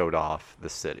really showed off the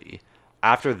city.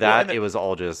 After that, it was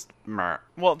all just meh.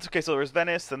 Well, okay, so there was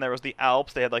Venice, then there was the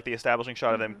Alps. They had like the establishing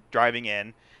shot of them driving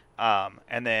in.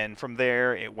 And then from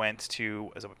there, it went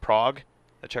to Prague,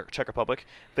 the Czech Republic.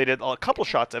 They did a couple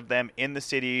shots of them in the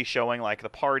city, showing like the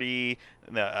party,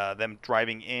 them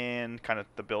driving in, kind of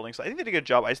the buildings. So I think they did a good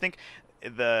job. I just think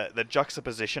the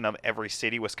juxtaposition of every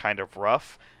city was kind of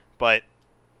rough, but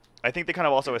I think they kind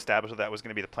of also established that was going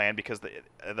to be the plan, because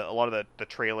a lot of the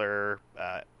trailer,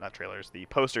 not trailers, the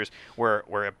posters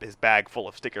were his bag full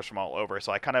of stickers from all over.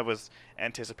 So I kind of was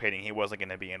anticipating he wasn't going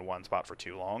to be in one spot for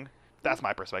too long. That's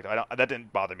my perspective. That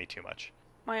didn't bother me too much.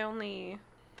 My only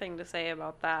thing to say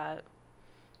about that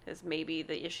is maybe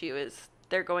the issue is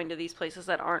they're going to these places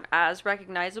that aren't as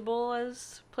recognizable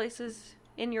as places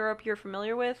in Europe you're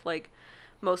familiar with. Like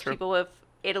most people with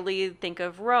Italy think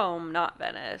of Rome, not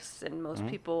Venice, and most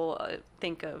people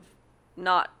think of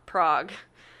not Prague.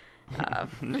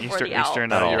 or Eastern- the Alps. Eastern,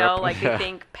 You know, Europe. like they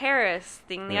think Paris,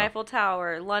 think the Yeah. Eiffel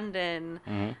Tower, London,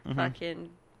 Mhm. fucking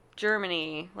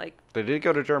Germany. Like, They did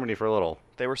go to Germany for a little.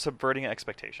 They were subverting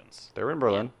expectations. They were in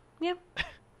Berlin. yeah,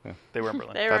 They were in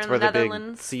Berlin. they were That's in where the the big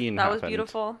Netherlands. scene that was happened.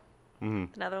 beautiful. hmm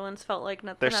The Netherlands felt like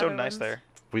the They're so Netherlands. nice there.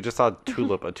 We just saw a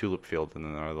tulip field in the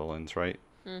Netherlands, right?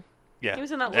 Yeah. He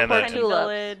was in that And little then- tiny Tulips.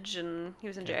 village, and he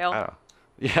was in jail. Oh.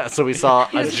 Yeah, so we saw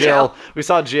He a was in jail. jail. We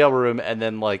saw a jail room, and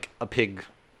then like a pig.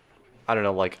 I don't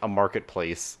know, like a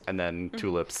marketplace, and then Mm-hmm.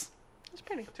 tulips. It's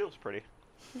pretty. Tulip's pretty.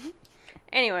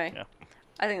 Anyway, Yeah.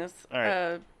 I think that's All right.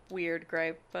 a weird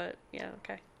gripe, but yeah,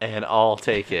 okay. And I'll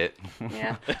take it.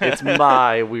 Yeah. It's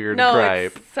my weird No,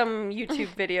 gripe. it's some YouTube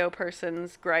video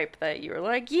person's gripe that you were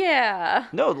like, yeah.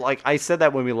 No, like I said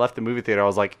that when we left the movie theater, I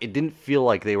was like, it didn't feel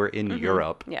like they were in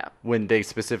Europe. Yeah. When they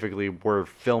specifically were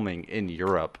filming in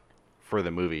Europe for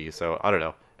the movie. So I don't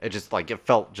know. It just like, it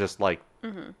felt just like,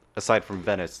 aside from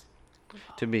Venice,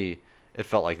 to me, it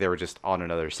felt like they were just on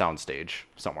another soundstage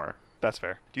somewhere. That's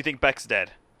fair. Do you think Beck's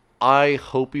dead? I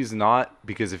hope he's not,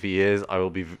 because if he is, I will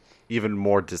be even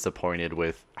more disappointed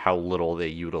with how little they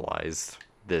utilized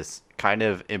this kind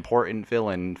of important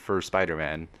villain for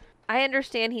Spider-Man. I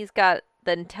understand he's got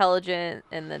the intelligent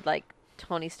and the like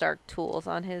Tony Stark tools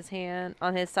on his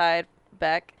side,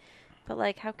 Beck. But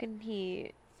like, how can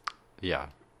he? Yeah.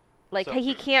 Like, So-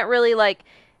 he can't really like.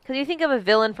 Because you think of a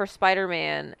villain for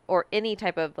Spider-Man or any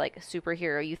type of like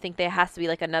superhero, you think there has to be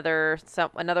like another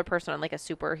person on like a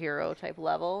superhero type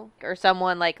level, or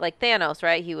someone like Thanos,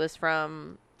 right? He was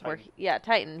from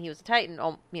Titan. He was a Titan,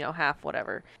 half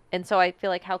whatever. And so I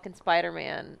feel like how can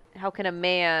a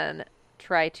man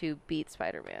try to beat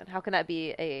Spider-Man? How can that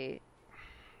be a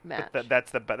match? But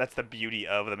that's the beauty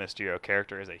of the Mysterio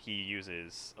character, is that he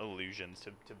uses illusions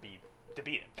to beat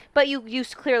him. But you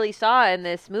clearly saw in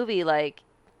this movie, like,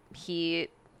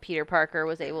 Peter Parker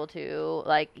was able to,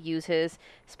 like, use his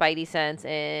Spidey sense,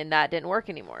 and that didn't work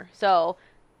anymore. So,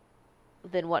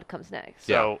 then what comes next?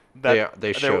 So Yeah.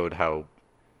 They showed how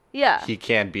Yeah. he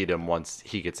can beat him once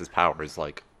he gets his powers,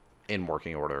 like, in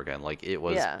working order again. Like, it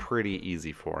was Yeah. pretty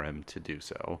easy for him to do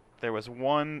so. There was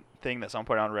one thing that someone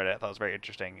put on Reddit I thought was very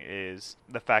interesting, is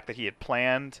the fact that he had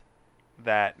planned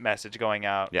that message going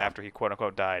out Yeah. after he quote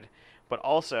unquote died, but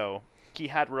also he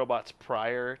had robots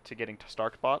prior to getting to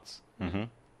Stark bots. Mm-hmm.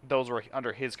 Those were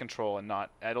under his control and not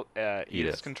Edith's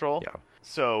Edith. control. Yeah.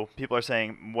 So people are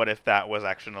saying, what if that was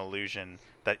actually an illusion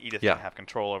that Edith Yeah. didn't have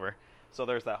control over? So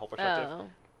there's that whole perspective. Oh.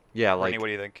 Yeah, Brittany, like, what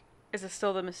do you think? Is it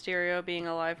still the Mysterio being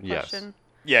alive Yes. question?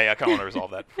 Yeah, I kind of want to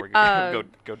resolve that before we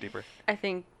go deeper. I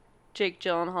think Jake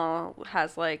Gyllenhaal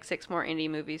has like 6 more indie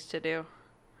movies to do.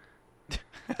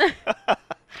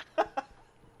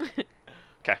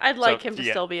 Okay. I'd like so, him to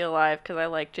yeah. still be alive because I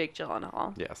like Jake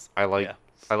Gyllenhaal. yes. I like Yeah.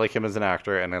 I like him as an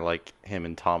actor, and I like him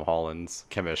and Tom Holland's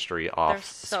chemistry off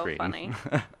so screen. funny.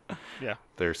 Yeah,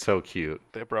 They're so cute.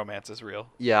 the bromance is real.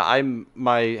 Yeah,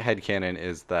 my headcanon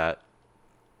is that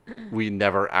we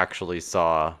never actually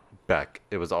saw Beck.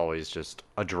 It was always just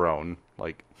a drone.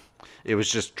 Like, it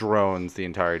was just drones the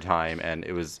entire time, and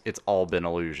it's all been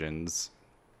illusions,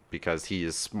 because he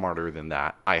is smarter than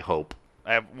that, I hope.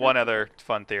 I have one other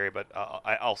fun theory, but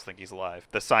I also think he's alive.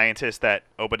 The scientist that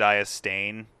Obadiah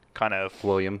Stane kind of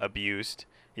William. abused,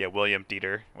 William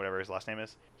Dieter, whatever his last name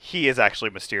is, he is actually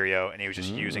Mysterio, and he was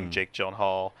just using Jake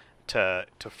Gyllenhaal to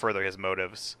further his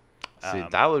motives. See,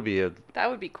 that would be That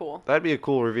would be cool. that'd be a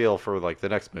cool reveal for like the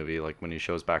next movie, like when he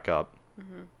shows back up.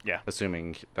 Yeah.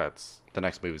 Assuming that's the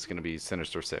next movie is going to be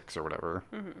Sinister Six or whatever.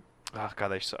 Oh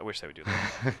God, I wish they would do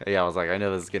that. Yeah, I was like, I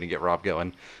know this is going to get Rob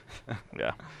going.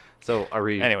 Yeah. So, are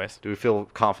we? Anyways. Do we feel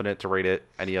confident to rate it?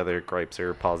 Any other gripes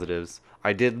or positives?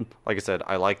 I did, like I said,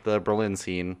 I like the Berlin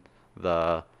scene,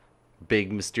 the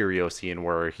big Mysterio scene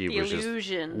where he The was just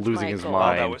illusions, losing his Michael. Oh,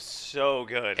 mind, that was so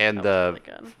good. and That the was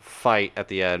really good. fight at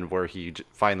the end where he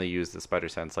finally used the spider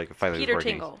sense, like finally was Peter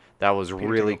working. Tingle. That was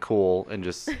really Tingle. cool, and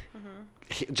just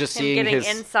just Him seeing getting his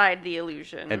inside the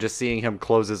illusion. and just seeing him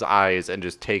close his eyes and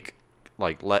just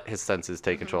let his senses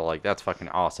take control, like that's fucking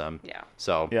awesome. Yeah.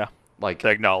 So yeah, like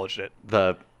they acknowledged it.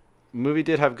 the movie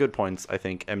did have good points. I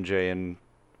think MJ and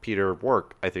Peter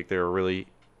work. I think they're a really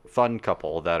fun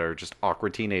couple that are just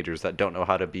awkward teenagers that don't know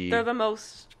how to be. They're the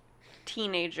most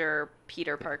teenager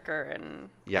Peter Parker and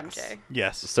Yes. MJ.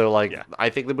 Yes. So like Yeah. I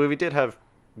think the movie did have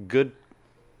good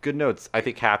notes. I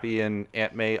think Happy and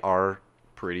Aunt May are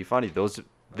pretty funny.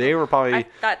 They were probably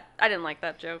I didn't like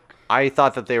that joke. I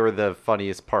thought that they were the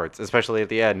funniest parts, especially at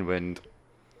the end when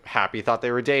Happy thought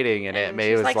they were dating and Aunt May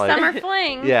she's was like like summer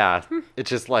fling. yeah, it's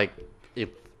just like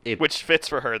Which fits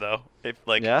for her though. If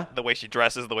like Yeah? the way she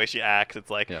dresses, the way she acts, it's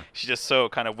like Yeah. she's just so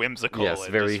kind of whimsical yes,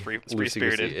 and very just free loosey-goosey,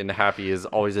 spirited. and Happy is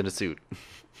always in a suit.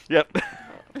 Yep.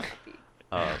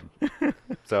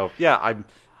 So yeah,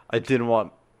 I didn't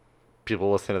want people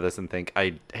to listen to this and think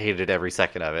I hated every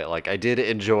second of it. Like I did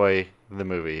enjoy the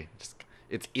movie. Just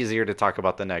it's easier to talk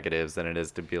about the negatives than it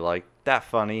is to be like that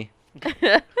funny.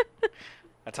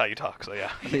 That's how you talk. So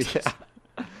yeah.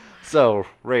 Yeah. So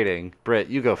rating, Britt,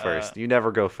 you go first. You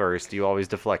never go first. You always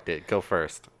deflect it. Go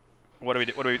first.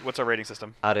 What's our rating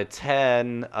system? Out of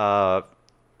 10,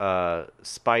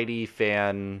 Spidey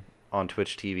fan on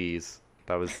Twitch TVs.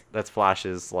 That's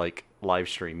Flash's like live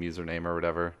stream username or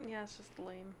whatever. Yeah, it's just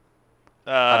lame.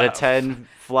 Out of 10,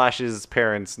 Flash's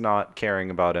parents not caring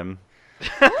about him.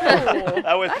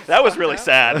 that was really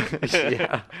sad.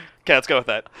 Yeah. Okay, let's go with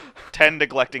that. 10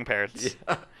 neglecting parents.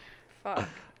 Yeah. Fuck.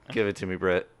 Give it to me,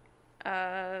 Britt.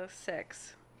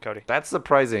 6. Cody. That's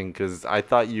surprising because I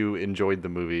thought you enjoyed the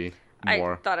movie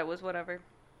more. I thought it was whatever.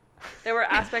 There were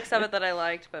aspects of it that I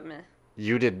liked, but meh.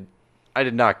 I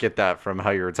did not get that from how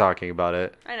you were talking about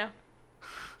it. I know.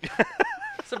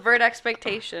 Subvert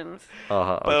expectations.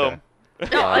 Okay. Boom.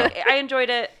 No, I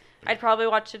enjoyed it. I'd probably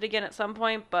watch it again at some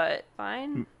point, but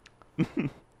fine.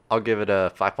 I'll give it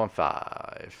a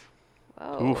 5.5.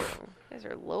 Whoa. Oof. You guys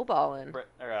are lowballing. Brett,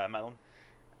 or Madeline.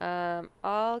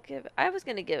 I was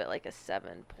gonna give it like a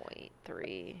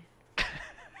 7.3.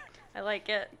 I like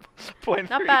it. Point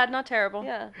Not three. bad, not terrible.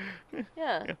 Yeah.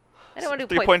 Yeah. I don't want to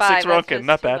do 3.6 0.5. Ronkin.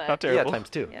 Not bad. Not terrible. Yeah, times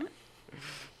 2.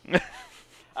 Yeah.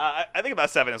 I think about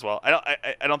 7 as well.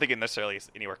 I don't think it necessarily is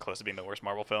anywhere close to being the worst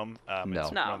Marvel film. No.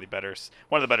 It's No. one of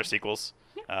the better sequels.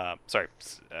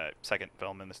 Second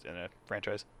film in a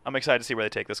franchise. I'm excited to see where they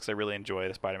take this because I really enjoy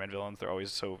the Spider-Man villains. They're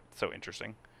always so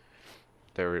interesting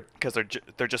because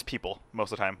they're just people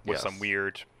most of the time with Yes. some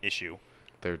weird issue.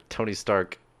 They're Tony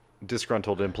Stark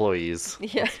disgruntled employees.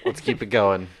 Yeah. Let's keep it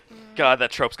going. God,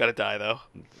 that trope's got to die though.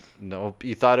 Nope,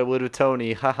 you thought it would with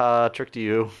Tony. Haha, tricked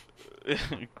you.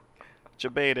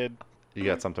 Jebaited. You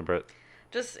got something, Britt?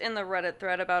 Just in the Reddit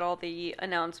thread about all the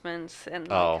announcements and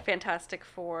Oh. Fantastic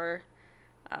Four,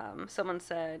 someone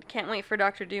said, "Can't wait for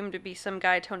Doctor Doom to be some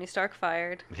guy Tony Stark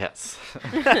fired." Yes.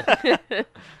 Yes.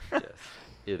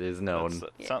 It is known.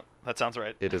 That sounds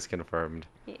right. It is confirmed.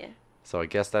 Yeah. So I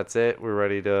guess that's it. We're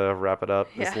ready to wrap it up.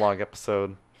 This Yeah. long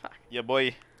episode. Yeah,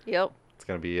 boy. Yep. It's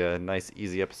going to be a nice,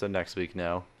 easy episode next week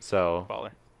now. So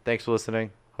Baller. thanks for listening.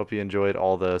 Hope you enjoyed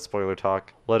all the spoiler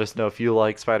talk. Let us know if you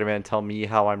like Spider-Man. Tell me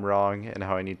how I'm wrong and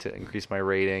how I need to increase my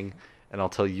rating. And I'll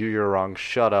tell you you're wrong.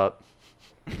 Shut up.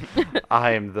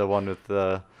 I am the one with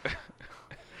the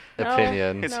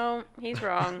opinion. No, he's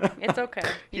wrong. It's okay.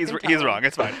 You can tell He's him. wong.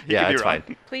 It's fine. He Yeah, can be it's wrong.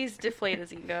 fine. Please deflate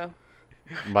his ego.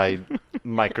 My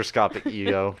microscopic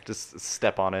ego. Just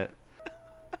step on it.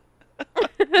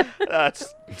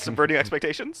 That's subverting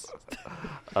expectations.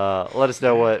 Let us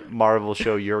know what Marvel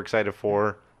show you're excited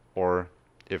for, or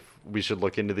if we should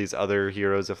look into these other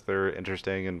heroes if they're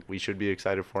interesting and we should be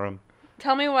excited for them,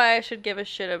 Tell me why I should give a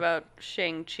shit about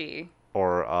Shang-Chi.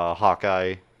 or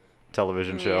Hawkeye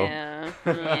television show. Yeah.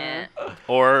 Yeah.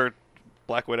 Or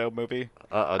Black Widow movie.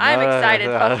 I'm excited.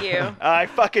 Fuck you. I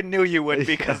fucking knew you would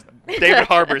because David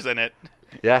Harbour's in it.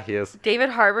 Yeah, he is. David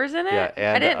Harbour's in it? Yeah,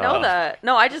 and, I didn't know that.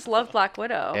 No, I just love Black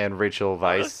Widow. And Rachel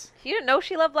Weisz. You didn't know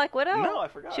she loved Black Widow? No, I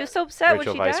forgot. She was so upset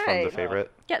Rachel when she Weisz died. from The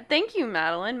Favorite. Yeah, thank you,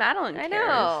 Madeline. Madeline I cares.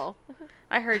 know.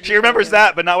 I heard She you. remembers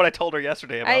that, but not what I told her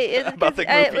yesterday about the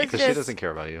it movie. was Because she just- doesn't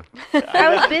care about you.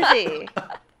 I was busy.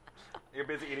 You're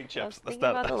busy eating I was chips. thinking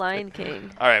about The Lion King.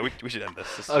 All right, we should end this.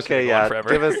 This is just Okay, gonna go yeah. on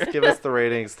forever. Give us the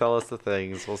ratings. Tell us the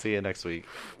things. We'll see you next week.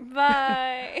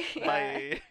 Bye. Bye.